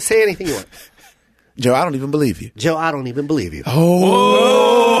 Joe, Say anything you want. Joe, I don't even believe you. Joe, I don't even believe you.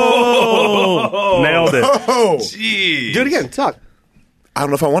 Oh, nailed it. Oh, Jeez. Do it again. Talk. I don't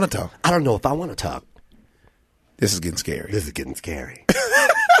know if I want to talk. I don't know if I want to talk. This is getting scary. This is getting scary.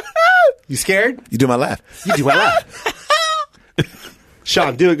 You scared? You do my laugh. You do my laugh.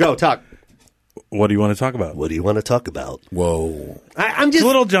 Shawn, do it. Go. Talk. What do you want to talk about? What do you want to talk about? Whoa. I'm just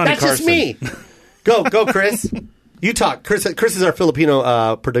Little Johnny That's Carson. just me. Go, Chris. You talk. Chris is our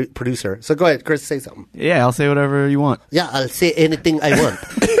Filipino producer. So go ahead, Chris. Say something. Yeah, I'll say whatever you want. Yeah, I'll say anything I want.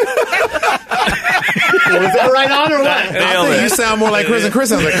 Was that right on or what? Nailed it. You sound more like Chris, and Chris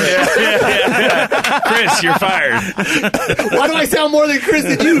sounds like Chris. Chris, you're fired. Why do I sound more than Chris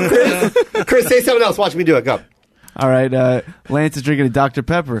than you, Chris? Chris, say something else. Watch me do it. Go. All right, Lance is drinking a Dr.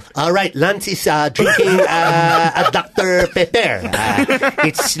 Pepper. All right, Lance is drinking a Dr. Pepper.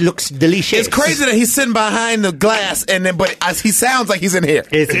 It looks delicious. It's crazy that he's sitting behind the glass, but he sounds like he's in here.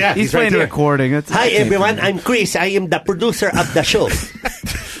 He's right playing the there. recording. Hi, everyone. I'm Chris. I am the producer of the show.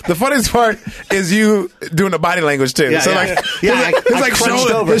 The funniest part is you doing the body language too. Yeah, so yeah. like, Yeah, I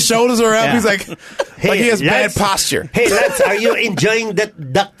crunched over. his shoulders are up. Yeah. He's like he has Lance, bad posture. Hey, Lance, are you enjoying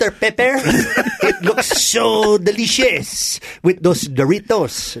that Dr. Pepper? It looks so delicious with those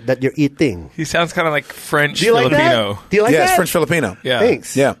Doritos that you're eating. He sounds kind of like French Do you like Filipino. that? Do you like Yeah, that? it's French Filipino. Yeah.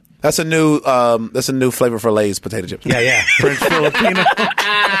 Thanks. Yeah. That's a new flavor for Lay's potato chips. Yeah. French Filipino.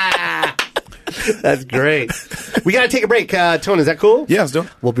 That's great. We got to take a break. Tone, is that cool? Yeah, let's do it.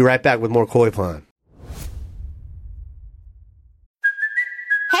 We'll be right back with more Koy Po.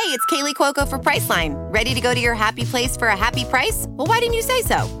 Hey, it's Kaylee Cuoco for Priceline. Ready to go to your happy place for a happy price? Well, why didn't you say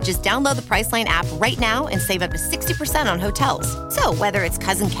so? Just download the Priceline app right now and save up to 60% on hotels. So whether it's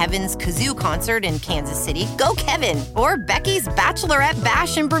Cousin Kevin's Kazoo Concert in Kansas City, go Kevin, or Becky's Bachelorette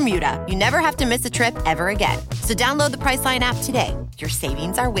Bash in Bermuda, you never have to miss a trip ever again. So download the Priceline app today. Your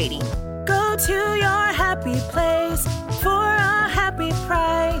savings are waiting. Go to your happy place for a happy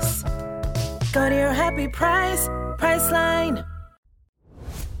price. Go to your happy price, Priceline.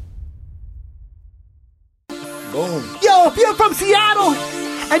 Boom. Yo, if you're from Seattle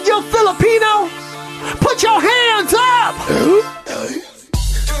and you're Filipino, put your hands up!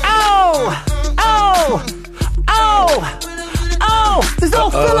 Oh!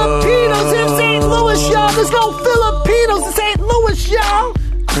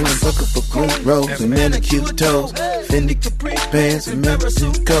 Rose and manicure toes, Fendi Capri pants and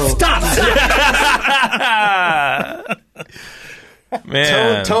Mexico. Stop!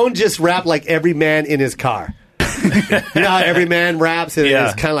 Man. Tone just rapped like every man in his car. You know how every man raps and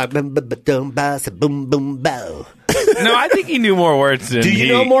it's kind of like boom boom bow. No, I think he knew more words than Do you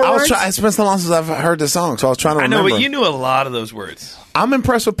know more words? It's been so long since I've heard the song, so I was trying to I remember. know, but you knew a lot of those words. I'm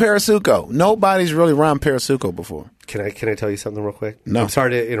impressed with Parasuco. Nobody's really rhymed Parasuco before. Can I tell you something real quick? No. I'm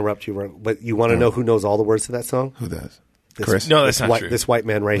sorry to interrupt you, but you want to know who knows all the words to that song? Who does? This, Chris? No, that's not true. This white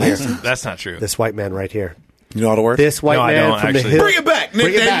man right here. That's not true. This white man right here. You know all the words? This white No, I man don't, from actually. the hill. Bring it back, Nick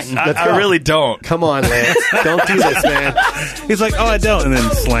Bring it back. Davis. Let's I go. really don't. Come on, Lance. Don't do this, man. He's like, oh, I don't, and then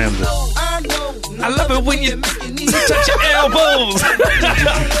slams it. I love it when you touch your elbows.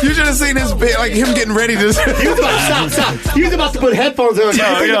 You should have seen his bit, like him getting ready to. He was about stop. He was about to put headphones on.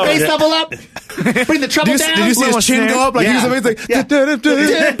 Yo, Bring yo. the bass level up. Bring the treble down. Did you see his chin go up? Like he was amazing. Got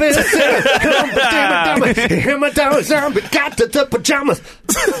the pajamas.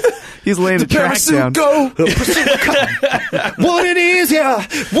 He's laying the track down. Go. What it is, yeah.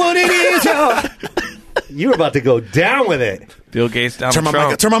 What it is, yeah. You were about to go down with it. Bill Gates down Turn the my mic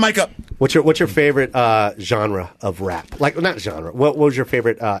trunk. up. Turn my mic up. What's your favorite genre of rap? Like not genre. What was your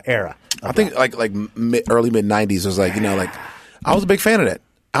favorite era? I think like early mid '90s was like I was a big fan of that.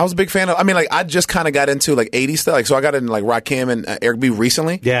 I was a big fan of. I mean, like I just kind of got into like '80s stuff. Like so, I got into like Rakim and Eric B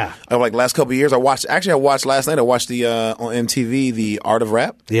recently. Yeah. Like last couple of years, I watched last night. I watched the on MTV the Art of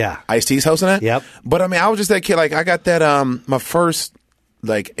Rap. Yeah. Ice-T's hosting that. Yep. But I mean, I was just that kid. Like I got that my first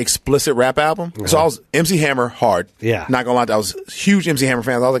like explicit rap album. So I was MC Hammer hard. Yeah. Not gonna lie, I was a huge MC Hammer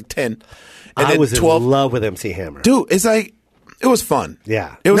fan. I was like 10. And I then was 12. in love with MC Hammer. Dude, it's like it was fun.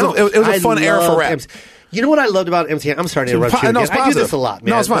 Yeah. It was a fun era for loved rap. You know what I loved about MC Hammer? I'm sorry to interrupt you. No, it's I do positive. this a lot,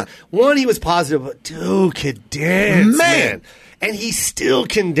 man. No, it's fine. One, he was positive, but dude could dance, Man. And he still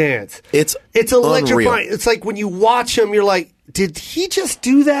can dance. It's electrifying. unreal. It's like when you watch him, you're like, did he just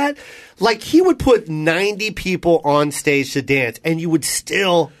do that? Like he would put 90 people on stage to dance, and you would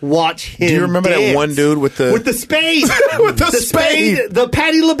still watch him. Do you remember dance. that one dude with the spade? with the spade? The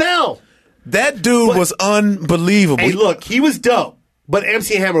Patti LaBelle. That dude was unbelievable. Hey, look, he was dope, but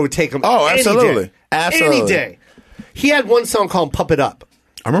MC Hammer would take him. Oh, any absolutely. day. Absolutely. Any day. He had one song called "Pump It Up."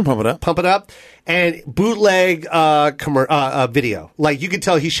 I remember Pump It Up. Pump It Up, and bootleg video. Like you could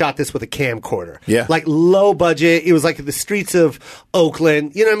tell he shot this with a camcorder. Yeah. Like low budget. It was like in the streets of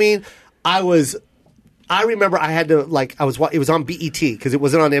Oakland. You know what I mean? I remember I had to it was on BET because it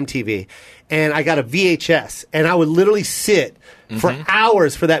wasn't on MTV, and I got a VHS, and I would literally sit for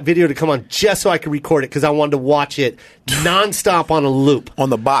hours for that video to come on just so I could record it because I wanted to watch it nonstop on a loop. On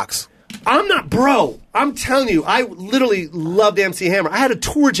the box. I'm telling you, I literally loved MC Hammer. I had a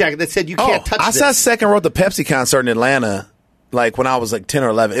tour jacket that said you can't touch I this. sat second row at the Pepsi concert in Atlanta, like when I was like 10 or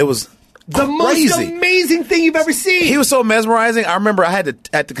 11. It was the crazy. most amazing thing you've ever seen. He was so mesmerizing. I remember I had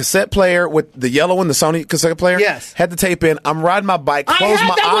at the cassette player with the yellow one, the Sony cassette player. Yes. Had the tape in. I'm riding my bike, I close had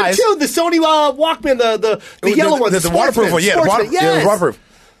my that eyes. one too. The Sony Walkman, the yellow one, The waterproof one. Yeah, the Sportsman, it was waterproof.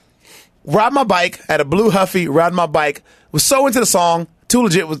 Ride my bike, had a blue Huffy, ride my bike. Was so into the song. Too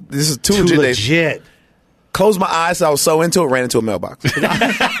legit. This is too legit. legit. Closed my eyes. I was so into it. Ran into a mailbox. Face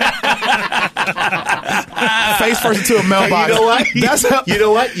first into a mailbox. You know what? That's how, You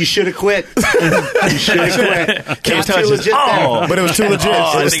know what? You should have quit. You should have quit. Can't Got touch too it. legit Oh. there. but it was too legit.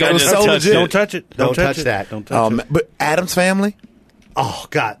 I it was, think I it was just so touched legit. Don't touch it. Don't touch that. Don't touch it. But Adam's Family. Oh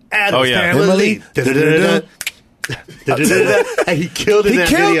God, Adam's Oh, yeah. Family. Emily. And he killed it in He that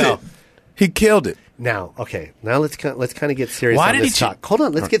killed video. it. He killed it. Now, okay, now let's kind of get serious Why on did this he talk. Hold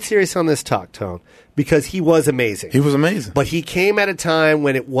on, let's get serious on this talk, Tone, because he was amazing. He was amazing. But he came at a time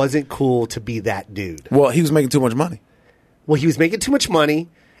when it wasn't cool to be that dude. Well, he was making too much money. Well, he was making too much money,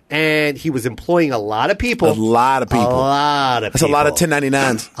 and he was employing a lot of people. A lot of people. That's a lot of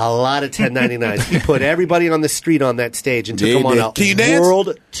 1099s. A lot of 1099s. He put everybody on the street on that stage and took Yeah, them on he a did. Can you dance?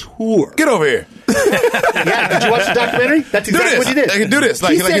 world tour. Get over here. Yeah, did you watch the documentary? That's exactly this. what he did. I can do this. He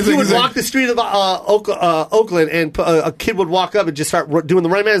Like, said he's he like- would he's like- walk the street of Oakland, and a kid would walk up and just start doing the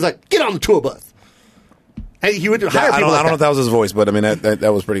running man. He's like, "Get on the tour bus." And he would hire people. I don't like know if that was his voice, but I mean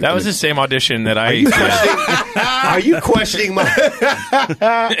that was pretty. That was the same audition that I did. Are you questioning my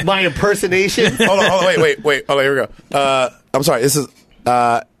impersonation? Hold on, wait. Hold on, here we go. I'm sorry. This is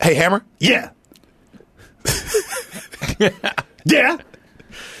hey Hammer. Yeah. Yeah.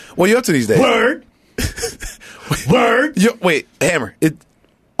 What are you up to these days? Word. Word. Wait, Hammer. It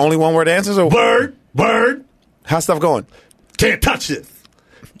only one word answers or Word. Word. how's stuff going? Can't touch this.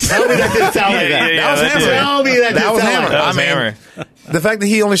 Tell me that didn't sound like that. Yeah, that was that Hammer. did. Tell me that That didn't was sound Hammer. like that. That was I mean, Hammer. The fact that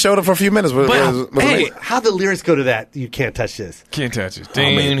he only showed up for a few minutes was amazing. How the lyrics go to that? You can't touch this. Can't touch it.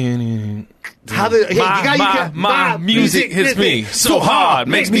 How the my music hits me so hard,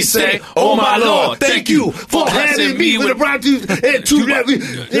 makes me say, "Oh my Lord, thank you for having me with a brown tooth and two left feet."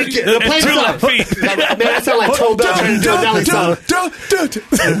 Man, that sounds like Toe Bell trying to do a Nelly song.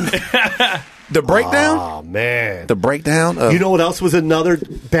 The breakdown? Oh man, the breakdown. You know what else was another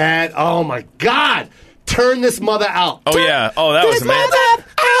bad? Oh my God. Turn this mother out. Oh, yeah. Oh, that was amazing.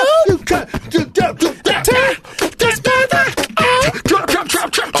 Oh,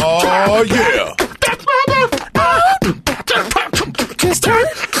 yeah. Just turn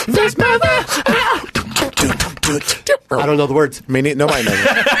this mother out. I don't know the words. Nobody knows it.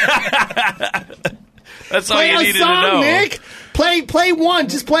 That's all you needed to know. Nick. Play one.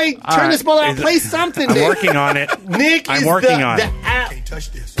 Just play. Turn this mother out. Play something, Nick. I'm working on it. Nick, I'm working on it. Can't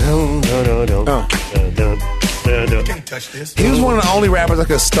touch this. No. Can't touch this. He was one of the only rappers that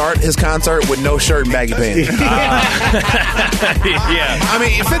could start his concert with no shirt and baggy pants. Yeah. I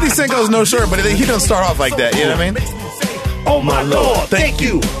mean, 50 Cent goes no shirt, but he doesn't start off like that. You know what I mean? Oh my Lord, thank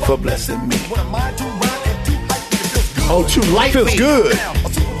you for blessing me. Oh, 2 light feels feet. Good.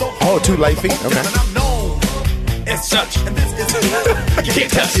 Oh, 2 light feet. Okay. And such.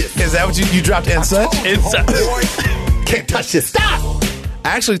 Can't touch this. Is that what you dropped? And such. And such. Can't touch this. Stop.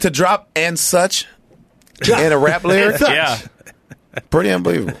 Actually, to drop and such in a rap lyric, Yeah. pretty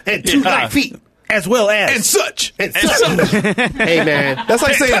unbelievable. And 2 light feet. As well as. And such. And such. Hey man, That's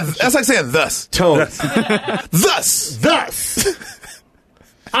like saying thus. tones. Thus.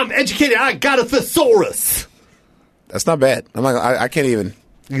 I'm educated. I got a thesaurus. That's not bad. I'm like, I can't even.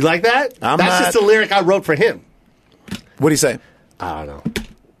 You like that? I'm That's not- just a lyric I wrote for him. What'd he say? I don't know.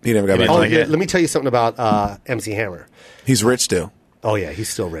 He never got back. Oh, like yeah, it. let me tell you something about MC Hammer. He's rich still. Oh yeah, he's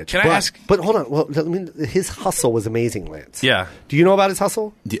still rich. Can I ask- But hold on. Well, his hustle was amazing, Lance. Yeah. Do you know about his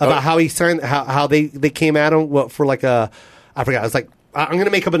hustle? About how he signed? How they came at him for like a? I forgot. It was like I'm going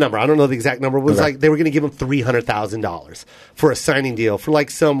to make up a number. I don't know the exact number. It was like they were going to give him $300,000 for a signing deal for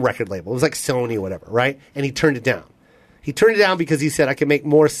like some record label. It was like Sony or whatever, right? And he turned it down. He turned it down because he said I can make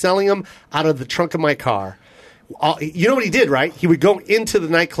more selling them out of the trunk of my car. You know what he did, right? He would go into the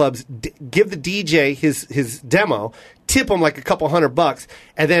nightclubs, give the DJ his demo, tip him like a couple $100,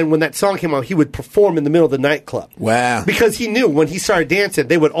 and then when that song came out, he would perform in the middle of the nightclub. Wow. Because he knew when he started dancing,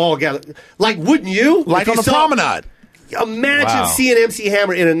 they would all gather. Like, wouldn't you? Like on the promenade. Imagine seeing MC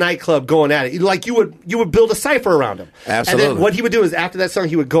Hammer in a nightclub going at it. Like you would build a cipher around him. Absolutely. And then what he would do is after that song,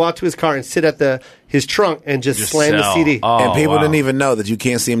 he would go out to his car and sit at his trunk and just slam the sell. CD. Oh, And people wow. didn't even know that you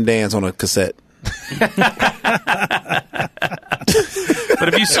can't see him dance on a cassette.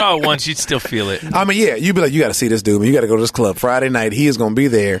 But if you saw it once, you'd still feel it. I mean, yeah, you'd be like, you got to see this dude, man. You got to go to this club Friday night. He is going to be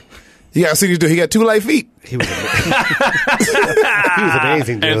there. You got to see this dude. He got 2 light feet. He was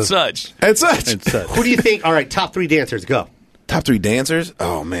amazing, dude. And such. And such. Who do you think? All right, top 3 dancers, go. Top 3 dancers?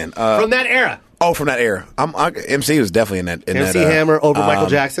 Oh, man. From that era. From that era. MC was definitely in that. MC Hammer over Michael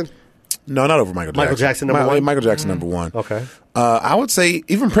Jackson. No, not over Michael Jackson. Michael Jackson number 1? Michael Jackson number 1. Okay. I would say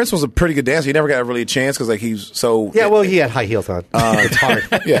even Prince was a pretty good dancer. He never got really a chance because like he's so. Yeah, well, he had high heels on. It's hard.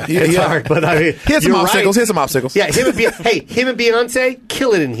 Yeah, it's hard, but I mean, he had some you're obstacles. right. He had some obstacles. Yeah, him and Beyonce,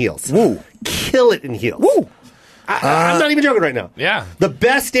 kill it in heels. Woo. Kill it in heels. Woo. I'm not even joking right now. Yeah. The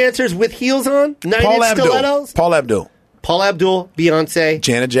best dancers with heels on, 9-inch Paul Abdul. stilettos. Paul Abdul. Paul Abdul, Beyonce.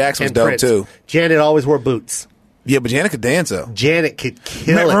 Janet Jackson was and dope Prince. too. Janet always wore boots. Yeah, but Janet could dance though. Janet could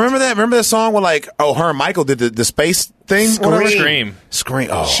kill it. Remember that? Remember that song where like, her and Michael did the space thing? Scream. Scream.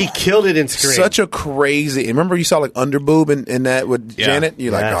 Oh. She killed it in Scream. Such a crazy. Remember you saw like underboob in that with Janet?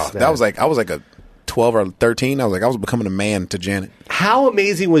 You're like, Yes, that man. was like, I was like a 12 or 13. I was becoming a man to Janet. How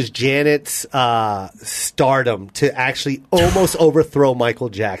amazing was Janet's stardom to actually almost overthrow Michael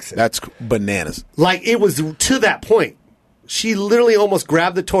Jackson? That's bananas. Like, it was to that point. She literally almost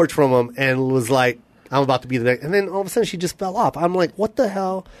grabbed the torch from him and was like, I'm about to be the next. And then all of a sudden she just fell off. I'm like, what the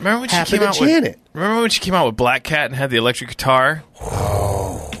hell Remember when she happened came out to Janet? Remember when she came out with Black Cat and had the electric guitar?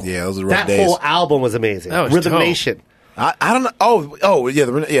 Yeah, those are rough That days. whole album was amazing. That was Rhythm dope. Nation. I don't know. Oh,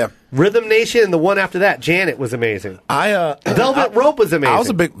 yeah, Rhythm Nation and the one after that, Janet, was amazing. Velvet Rope was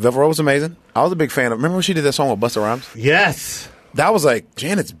amazing. Velvet Rope was amazing. I was a big fan of. Remember when she did that song with Busta Rhymes? Yes. That was like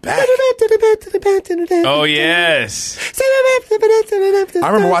Janet's back. Oh, yes. I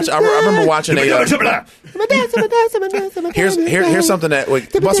remember watching a. Here's something that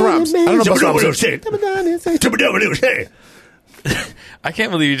Busta Rhymes. I don't know Busta Rhymes. I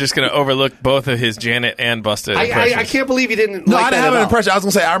can't believe you're just going to overlook both of his Janet and Busta I impressions. can't believe you didn't. No, like I didn't that have at an all. impression. I was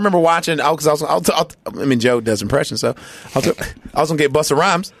gonna say I remember watching. I mean, Joe does impressions, so I was gonna get Busta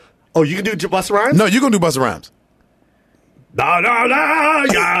Rhymes. Oh, you can do Busta Rhymes? No, you're gonna do Busta Rhymes. Da, da, da,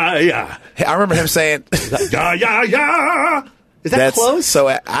 yeah, yeah. Hey, I remember him saying, Yeah, yeah, yeah. Is that close? So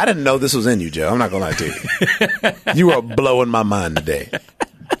I didn't know this was in you, Joe. I'm not going to lie to you. You were blowing my mind today.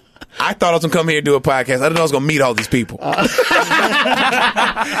 I thought I was going to come here and do a podcast. I didn't know I was going to meet all these people. You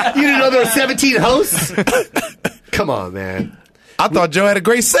didn't know there were 17 hosts? Come on, man. I thought Joe had a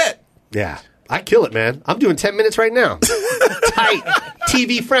great set. Yeah. I kill it, man. I'm doing 10 minutes right now. Tight.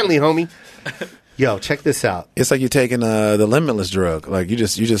 TV friendly, homie. Yo, check this out. It's like you're taking the Limitless drug. Like you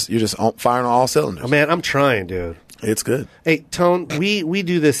just firing on all cylinders. Oh, man, I'm trying, dude. It's good. Hey, Tone, we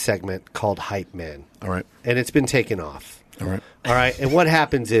do this segment called Hype Man. All right. And it's been taken off. All right. All right. And what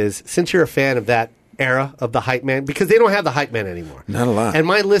happens is, since you're a fan of that era of the Hype Man, because they don't have the Hype Man anymore. Not a lot. And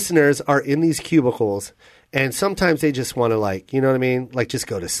my listeners are in these cubicles, and sometimes they just want to, like, you know what I mean? Like, just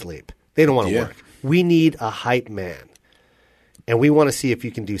go to sleep. They don't want to work. We need a Hype Man. And we want to see if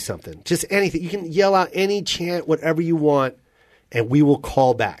you can do something. Just anything. You can yell out any chant, whatever you want, and we will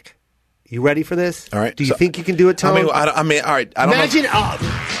call back. You ready for this? All right. Do you think you can do it, Tone? I mean, all right. I don't Imagine. know.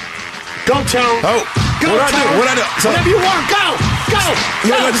 Go, Tone. Oh. Go, What do I do? Tone. What do I do? So, Whatever you want. Go.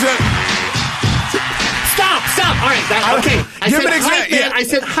 Stop. All right. Okay. Give me an example. Man. I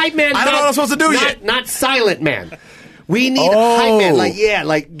said hype man. I don't know what I'm supposed to do yet. Not silent man. We need hype man.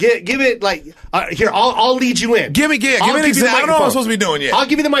 Give it like here. I'll lead you in. Give me an example. I don't know what I'm supposed to be doing yet. I'll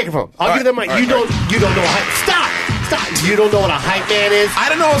give you the microphone. I'll give you the mic. You don't know what hype. Stop. You don't know what a hype man is. I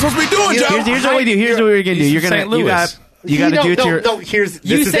don't know what I'm supposed to be doing, Joe. Here's what we do. Here's what we're gonna do. You're gonna you got to do it to your. No, here's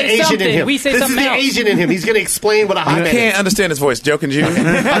You this is say the Asian something. in him. We say this something is the else. Asian in him. He's going to explain what a hype I man can't is. understand his voice. Joe, can you? Go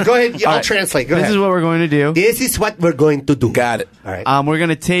ahead. I'll translate. Go This ahead. is what we're going to do. This is what we're going to do. Got it. All right. We're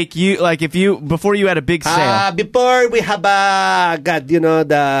gonna take you before you had a big sale. Before we have before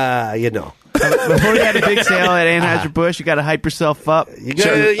you had a big sale at Anheuser-Busch, you got to hype yourself up. you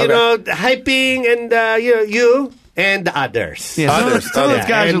got hyping and you and the others. Yeah, some of those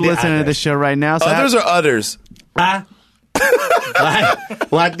guys are and the listening to others. this show right now. So Others or udders?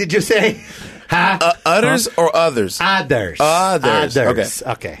 What did you say? Udders or others? Others.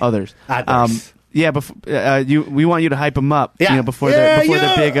 Okay. others. Others. Yeah, we want you to hype them up. Yeah. Before their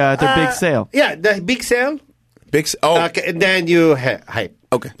big sale. Yeah, the big sale. Okay, and then you hype.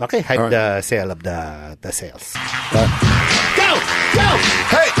 Okay. Okay, hype All right. the sale of the sales. Go!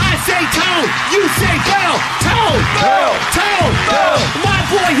 Hey! I say Tone! You say Bell! Tone! Bell! Tone! Bell! My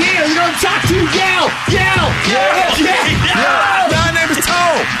boy here, you don't talk to yell! My name is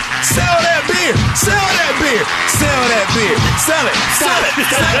Tone. Sell that beer.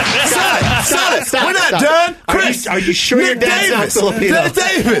 We're not done. Chris, Are you sure your Nick dad's not Davis, Filipino? Dennis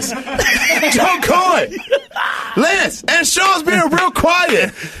Davis, Joe Coy, Lance, and Shawn's being real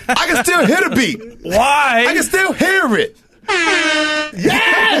quiet. I can still hear the beat. Why? I can still hear it.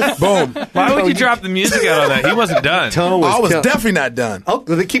 Yes! Boom. Why would you drop the music out on that? He wasn't done. Tone I was kill- definitely not done. Oh,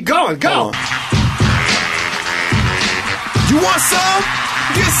 then keep going. Go. You want some?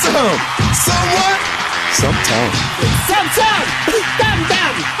 Get some. Some what? Some tone. Some.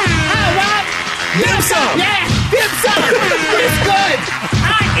 Dum. All right. Dim sum. Yeah. Dim sum. It's good.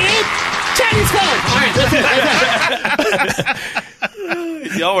 I eat Chinese food. All right. That's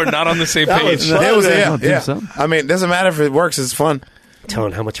it. Y'all were not on the same That page. was fun. It was, I'll do yeah. some. I mean, it doesn't matter if it works. It's fun.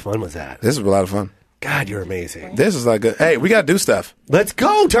 Tone, how much fun was that? This is a lot of fun. God, you're amazing. This is like good. Hey, we got to do stuff. Let's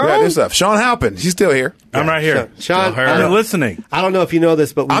go, We got to do Tone. stuff. Sean Halpin, he's still here. I'm right here. Sean, I'm listening. I don't know if you know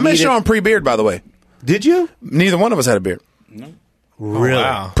this, but we I met needed- Sean pre-beard, by the way. Did you? Neither one of us had a beard. Really?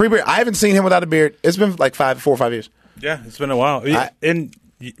 Wow. Pre-beard. I haven't seen him without a beard. It's been like 4 or 5 years. Yeah, it's been a while.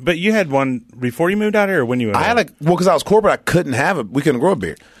 But you had one before you moved out here, or when you moved I had out? because I was corporate, I couldn't have it. We couldn't grow a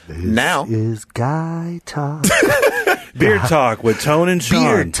beard. Now, Is Guy Talk. Beard Talk with Tone and Shawn.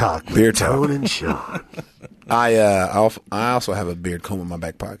 Beard Talk. with Beard Talk. Tone and Sean. I also have a beard comb in my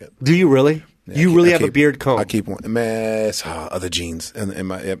back pocket. Do you really? Yeah, You I really keep- have a beard comb? I keep one. Man, it's other jeans in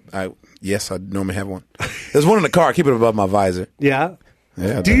my. Yes, I normally have one. There's one in the car. I keep it above my visor. Yeah.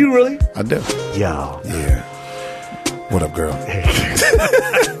 Yeah. I Do you really? I do. Yo. Yeah. What up, girl?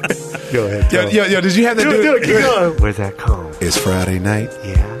 Go ahead. Yo, did you have that Do it. Keep going. Where's that comb? It's Friday night.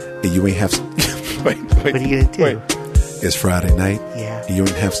 Yeah. And you ain't have. Wait. What are you going to do? Wait. It's Friday night. Yeah. And you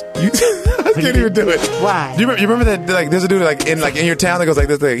ain't have. I can't even do it. Why? Do you remember that? Like, there's a dude in your town that goes like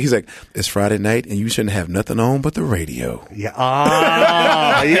this. Thing. He's like, it's Friday night, and you shouldn't have nothing on but the radio. Yeah.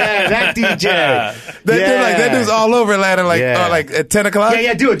 Oh, yeah. That DJ. That dude's all over Atlanta, like at 10 o'clock.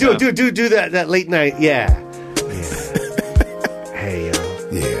 Yeah. Do it. Do that late night. Yeah. Hey, yo.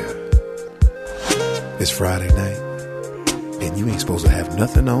 Yeah. It's Friday night, and you ain't supposed to have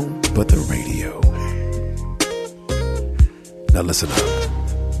nothing on but the radio. Now listen up.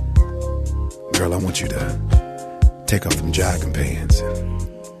 Girl, I want you to take off them jogging pants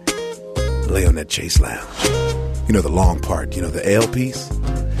and lay on that Chase Lounge. You know the long part, you know the L piece?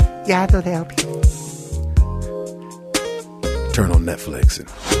 Yeah, I know the L piece. Turn on Netflix and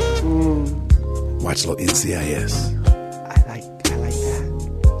watch a little NCIS. I like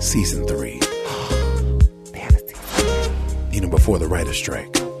that. Season 3. Man, You know, before the writer's strike.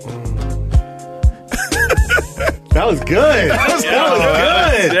 that was good. That was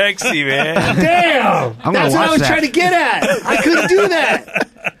good. Sexy, man. Damn. That's what I was trying to get at. I couldn't do that.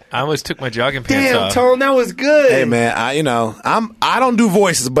 I almost took my jogging pants Damn, off. Tone, that was good. Hey man, I don't do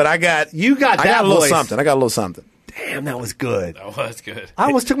voices, but I got a little voice. Something. I got a little something. Damn, that was good. That was good. I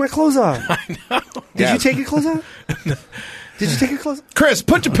almost took my clothes off. I know. Did you take your clothes off? Did you take your clothes off? Chris,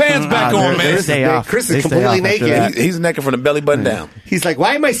 put your pants back on, man. Chris is completely naked. He's naked from the belly button down. He's like,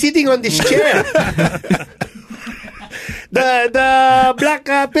 why am I sitting on this chair? The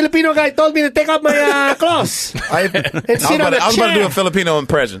black Filipino guy told me to take off my clothes. I was about to do a Filipino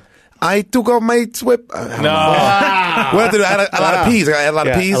impression. I took off my whip. No. Wow. What did I do? I had a lot of peas. I had a lot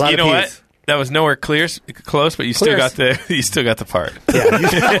of peas. You know what? That was nowhere close, but you still got the part. Yeah.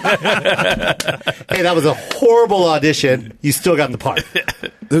 Hey, that was a horrible audition. You still got the part.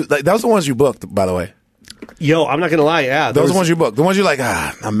 That was the ones you booked, by the way. Yo, I'm not gonna lie. Yeah, those are the ones you booked. The ones you're like,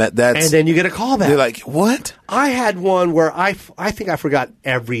 I met that. And then you get a call back. They're like, what? I had one where I think I forgot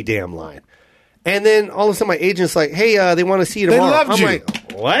every damn line. And then all of a sudden my agent's like, hey, they want to see you tomorrow. They loved I'm you.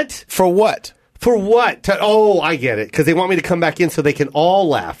 like, what? For what? For what? I get it. Because they want me to come back in so they can all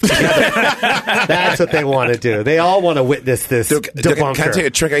laugh together. That's what they want to do. They all want to witness this debunker. Can I tell you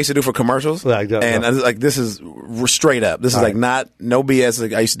a trick I used to do for commercials? I was like, this is straight up. This is like not, no BS.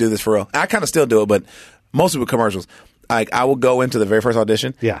 Like, I used to do this for real. I kind of still do it, but mostly with commercials. Like, I will go into the very first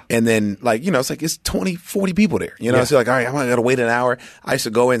audition. Yeah. And then, like, you know, it's like, it's 20, 40 people there. You know, Yeah. so like, all right, I'm going to wait an hour. I used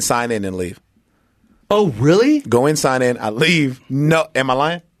to go in, sign in, and leave. Oh, really? Go in, sign in, I leave. No, am I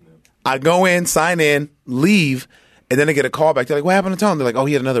lying? I go in, sign in, leave, and then I get a call back. They're like, what happened to Tom? They're like, oh,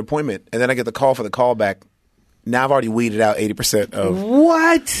 he had another appointment. And then I get the call for the call back. Now I've already weeded out 80% of.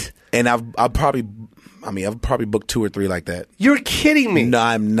 What? And I've probably booked 2 or 3 like that. You're kidding me. No,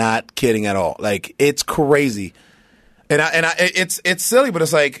 I'm not kidding at all. Like, it's crazy. It's silly, but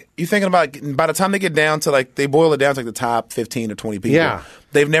it's like, you're thinking about, by the time they get down to, like, they boil it down to like the top 15 or 20 people. Yeah.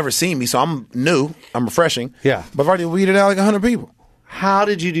 They've never seen me, so I'm new. I'm refreshing. Yeah. But I've already weeded out like 100 people. How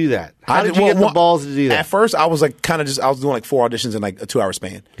did you do that? How did you get the balls to do that? At first, I was like I was doing like 4 auditions in like a 2-hour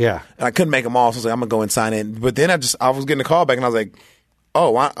span. Yeah. And I couldn't make them all, so I was like, I'm going to go and sign in. But then I was getting a call back, and I was like,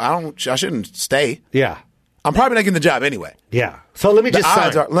 oh, I shouldn't stay. Yeah. I'm probably not getting the job anyway. Yeah. So let me just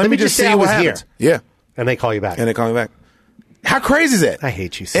sign. Let me just say see I what was happens. here. Yeah. And they call you back. And they call me back. How crazy is that? I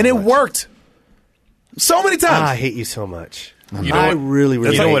hate you so much. And much. it worked so many times. I hate you so much. You know I what, really,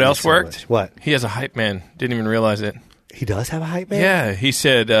 really You know hate what you else so worked? much. What? He has a hype man. Didn't even realize it. He does have a hype man? Yeah. He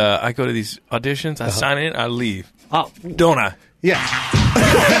said, I go to these auditions, I sign in, I leave. Oh. Don't I? Yeah.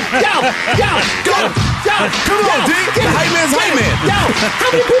 Yo, come on, D. The hype man's hype man. Yo,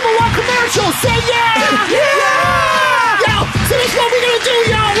 how many people want commercials? Say yeah! Yeah! Yo, so this is what we're going to do,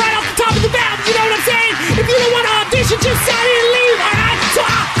 y'all, right off the top of the bat. You know what I'm saying? If you don't want to audition, just sign in and leave, all right? So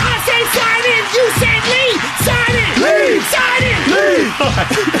I say sign in, you say leave. Sign in, leave, sign in, leave.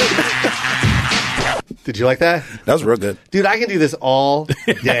 Did you like that? That was real good. Dude, I can do this all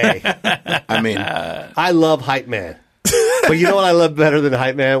day. I mean, I love Hype Man. But you know what I love better than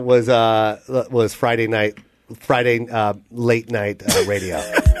Hype Man was Friday late night radio.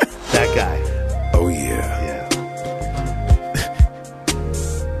 That guy. Oh, yeah. Yeah.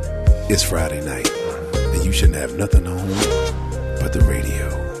 It's Friday night, and you shouldn't have nothing on but the radio.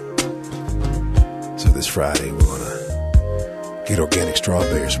 So this Friday, we're going to get organic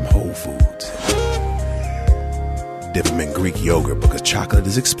strawberries from Whole Foods. Dip them in Greek yogurt because chocolate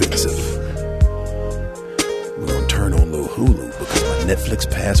is expensive. We're going to turn on little Hulu because my Netflix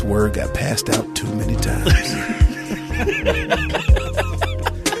password got passed out too many times.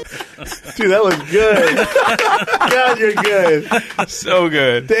 Dude, that was good. God, you're good. So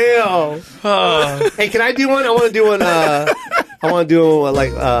good. Damn. Hey, can I do one? I want to do one. I want to do one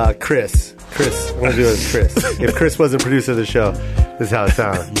like Chris. I want to do it with Chris. If Chris wasn't producer of the show, this is how it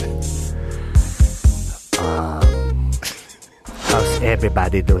sounds. How's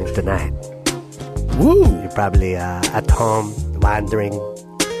everybody doing tonight? Woo! You're probably at home wondering,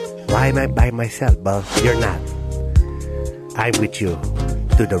 why am I by myself? Well, you're not. I'm with you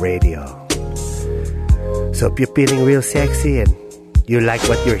to the radio. So if you're feeling real sexy and you like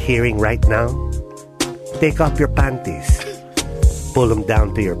what you're hearing right now, take off your panties, pull them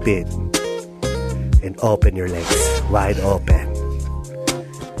down to your bed, and open your legs wide open.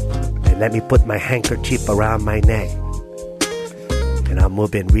 And let me put my handkerchief around my neck. I'm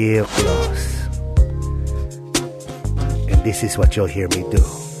moving real close. And this is what you'll hear me do.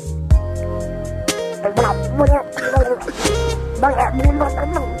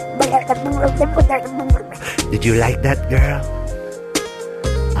 Did you like that, girl?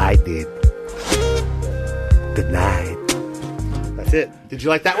 I did. Good night. That's it. Did you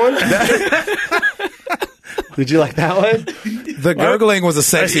like that one? Did you like that one? The gurgling was the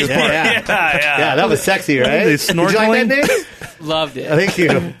sexiest part. Yeah, that was sexy, right? The Did you like that, snorkeling? Nick? Loved it. Thank you.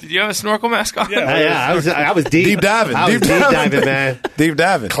 Did you have a snorkel mask on? I was deep. Deep diving. I was deep diving, man. Deep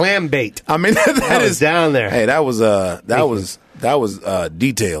diving. Clam bait. I mean, I that was is down there. Hey, that was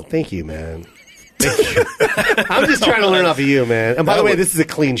detailed. Thank you, man. Thank you. I'm just trying to learn off of you, man. And by the way, this is a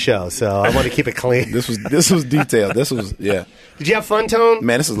clean show, so I want to keep it clean. This was detailed. This was Did you have fun, Tone?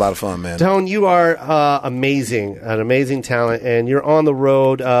 Man, this was a lot of fun, man. Tone, you are amazing, an amazing talent, and you're on the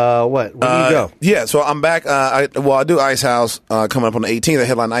road. Where do you go? Yeah, so I'm back. I do Ice House coming up on the 18th. I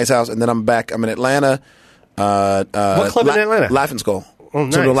headline Ice House, and then I'm back. I'm in Atlanta. What club in Atlanta? Laughing Skull. Oh,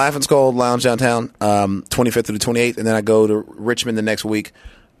 nice. So the Laughing Skull Lounge downtown, 25th through the 28th, and then I go to Richmond the next week.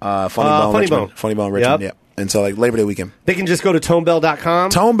 Funny Bone Richmond. Yep. Yeah. And so like Labor Day weekend. They can just go to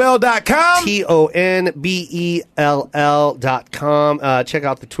tonebell.com. Tonebell.com. TONBELL.com. Check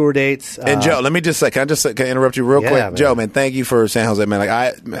out the tour dates. And Joe, let me just say, can I interrupt you real quick? man. Joe, man, thank you for San Jose, man. Like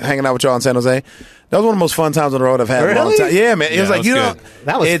hanging out with y'all in San Jose. That was one of the most fun times on the road I've had in a long time. Yeah, man. It was like,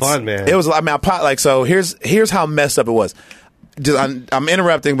 that was fun, man. It was, I mean, so here's how messed up it was. I'm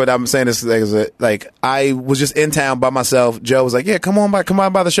interrupting, but I'm saying this like I was just in town by myself. Joe was like, "Yeah, come on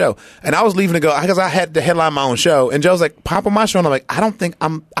by the show," and I was leaving to go because I had to headline my own show. And Joe was like, "Pop on my show," and I'm like, "I don't think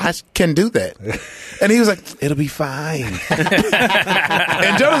I can do that." And he was like, "It'll be fine."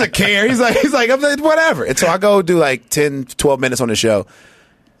 And Joe doesn't care. He's like, I'm like, whatever. And so I go do like 10, 12 minutes on the show.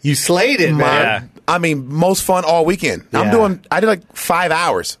 You slayed it, man. I mean, most fun all weekend. Yeah. I did like 5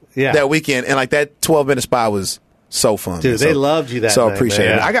 hours that weekend, and like that 12-minute spot was so fun. Dude, they loved you that so night, appreciate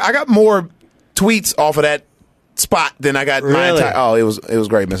man. it. I got more tweets off of that spot than I got my entire. Oh, it was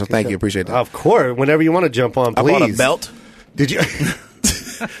great, man. So thank you, appreciate that. Of course, whenever you want to jump on, I please. bought a belt. Did you?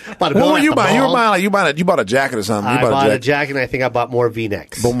 What were you buying? You were buying you bought a jacket or something. I bought a jacket, and I think I bought more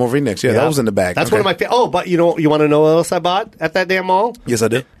V-necks. More V-necks. Yeah, that was in the bag. That's one of my favorite. Oh, but you want to know what else I bought at that damn mall? Yes, I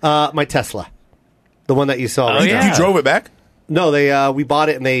did. My Tesla, the one that you saw. Oh, yeah. You drove it back? No, we bought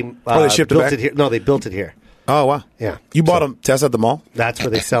it and they they shipped it built back? it here. No, they built it here. Oh wow. Yeah. You bought a Tesla at the mall? That's where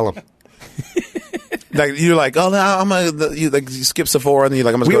they sell them. Like you're like, oh no, I'm gonna you skip Sephora and you're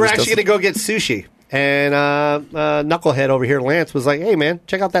like, I'm gonna. We go were to actually going to go get sushi, and Knucklehead over here, Lance, was like, "Hey man,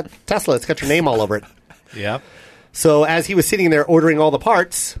 check out that Tesla. It's got your name all over it." Yeah. So as he was sitting there ordering all the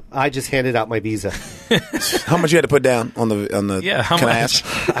parts, I just handed out my Visa. How much you had to put down on the? How can much? I ask?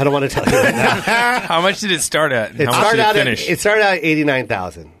 I don't want to tell you right now. How much did it start at? It How much started did it finish? it started out at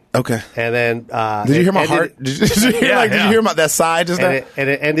 $89,000. Okay. And then did you hear my heart? Did you hear about that side just now? And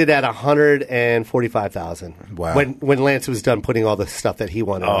it ended at $145,000. Wow. When Lance was done putting all the stuff that he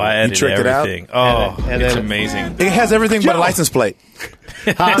wanted. Oh, I edited tricked it out? everything. Oh, And it's then- amazing. It has everything but a license plate.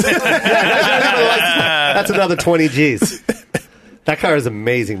 That's another 20 G's. That car is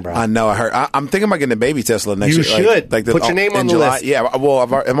amazing, bro. I know. I heard. I'm thinking about getting a baby Tesla next You year. should. Put your name on in the July. list. Yeah. Well,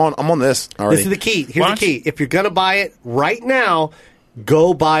 I'm on this already. This is the key. Here's the key. If you're going to buy it right now,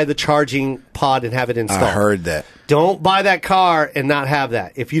 go buy the charging pod and have it installed. I heard that. Don't buy that car and not have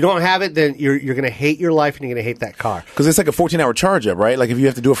that. If you don't have it, then you're going to hate your life and you're going to hate that car. Because it's like a 14-hour charge up, right? Like if you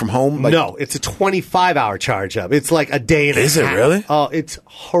have to do it from home. Like, No, it's a 25-hour charge up. It's like a day and a half. Is it really? Oh, it's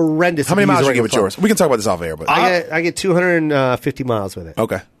horrendous. How many if miles use you it get with on the yours? We can talk about this off air, but phone. I get 250 miles with it.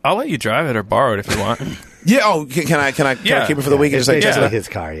 okay. I'll let you drive it or borrow it if you want. Yeah. Oh, can I Yeah. keep it for the weekend? It's Just like basically Tesla? his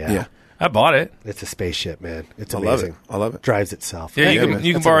car, yeah. Yeah. I bought it. It's a spaceship, man. It's I love amazing. it. I love it. Drives itself. Yeah, you Anyway,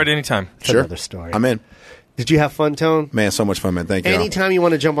 can that's borrow another- it anytime. That's Sure. another story. I'm in. Did you have fun, Tone? Man, so much fun, man. Thank you. Anytime you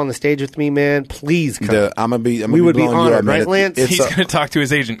want to jump on the stage with me, man, please come. I'm gonna be. We would be blowing you honored, up, man. right, Lance? He's going to talk to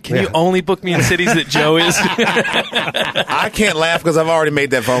his agent. Can you only book me in cities that Joe is? I can't laugh because I've already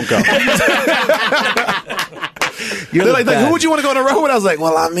made that phone call. They're like, who would you want to go on the road with? I was like,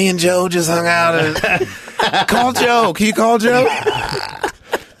 well, me and Joe just hung out. And call Joe. Can you call Joe?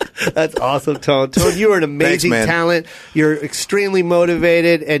 That's awesome, Tone. Tone, you are an amazing Thanks, man. talent. You're extremely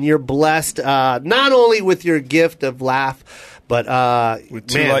motivated, and you're blessed not only with your gift of laugh, but With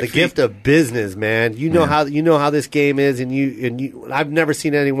two man, light the feet. gift of business, man. You know how this game is, and you. I've never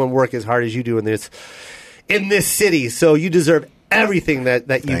seen anyone work as hard as you do in this city. So you deserve everything that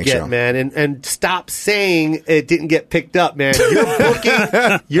you Thanks, get, Shawn. man. And stop saying it didn't get picked up, man.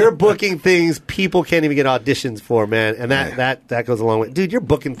 You're booking things people can't even get auditions for, man. And that goes a long way. Dude, you're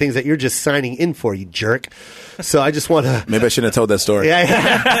booking things that you're just signing in for, you jerk. So I just want to... Maybe I shouldn't have told that story.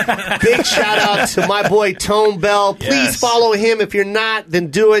 Yeah. Big shout out to my boy Tone Bell. Please follow him. If you're not, then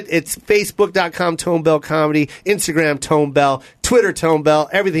do it. It's Facebook.com Tone Bell Comedy, Instagram Tone Bell, Twitter Tone Bell,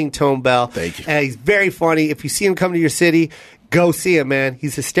 everything Tone Bell. Thank you. And he's very funny. If you see him come to your city, go see him, man.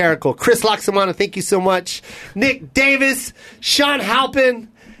 He's hysterical. Chris Loxamana, thank you so much. Nick Davis, Sean Halpin,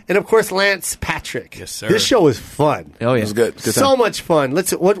 and of course Lance Patrick. Yes, sir. This show was fun. Oh, yeah. It was good. Good So time. much fun.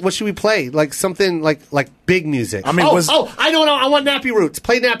 What should we play? Like something like big music. I mean, I know. I want Nappy Roots.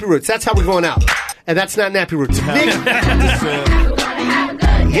 Play Nappy Roots. That's how we're going out. And that's not Nappy Roots. Nick.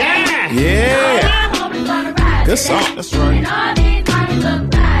 Yeah. Yeah. Good song. That's right.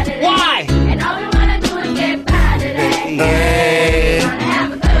 Why? Yeah.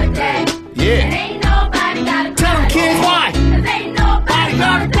 Tell them kids why.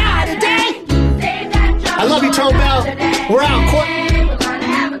 I love you, Tone Bell. We're out.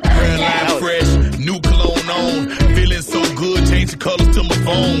 Red line fresh, new cologne on. Feeling so good, change the colors to my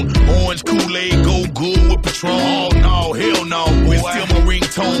phone. Orange Kool-Aid, go good with Patron. Oh, no, hell no, boy. Still my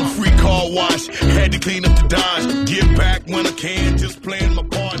ringtone, free car wash. Had to clean up the Dodge. Get back when I can.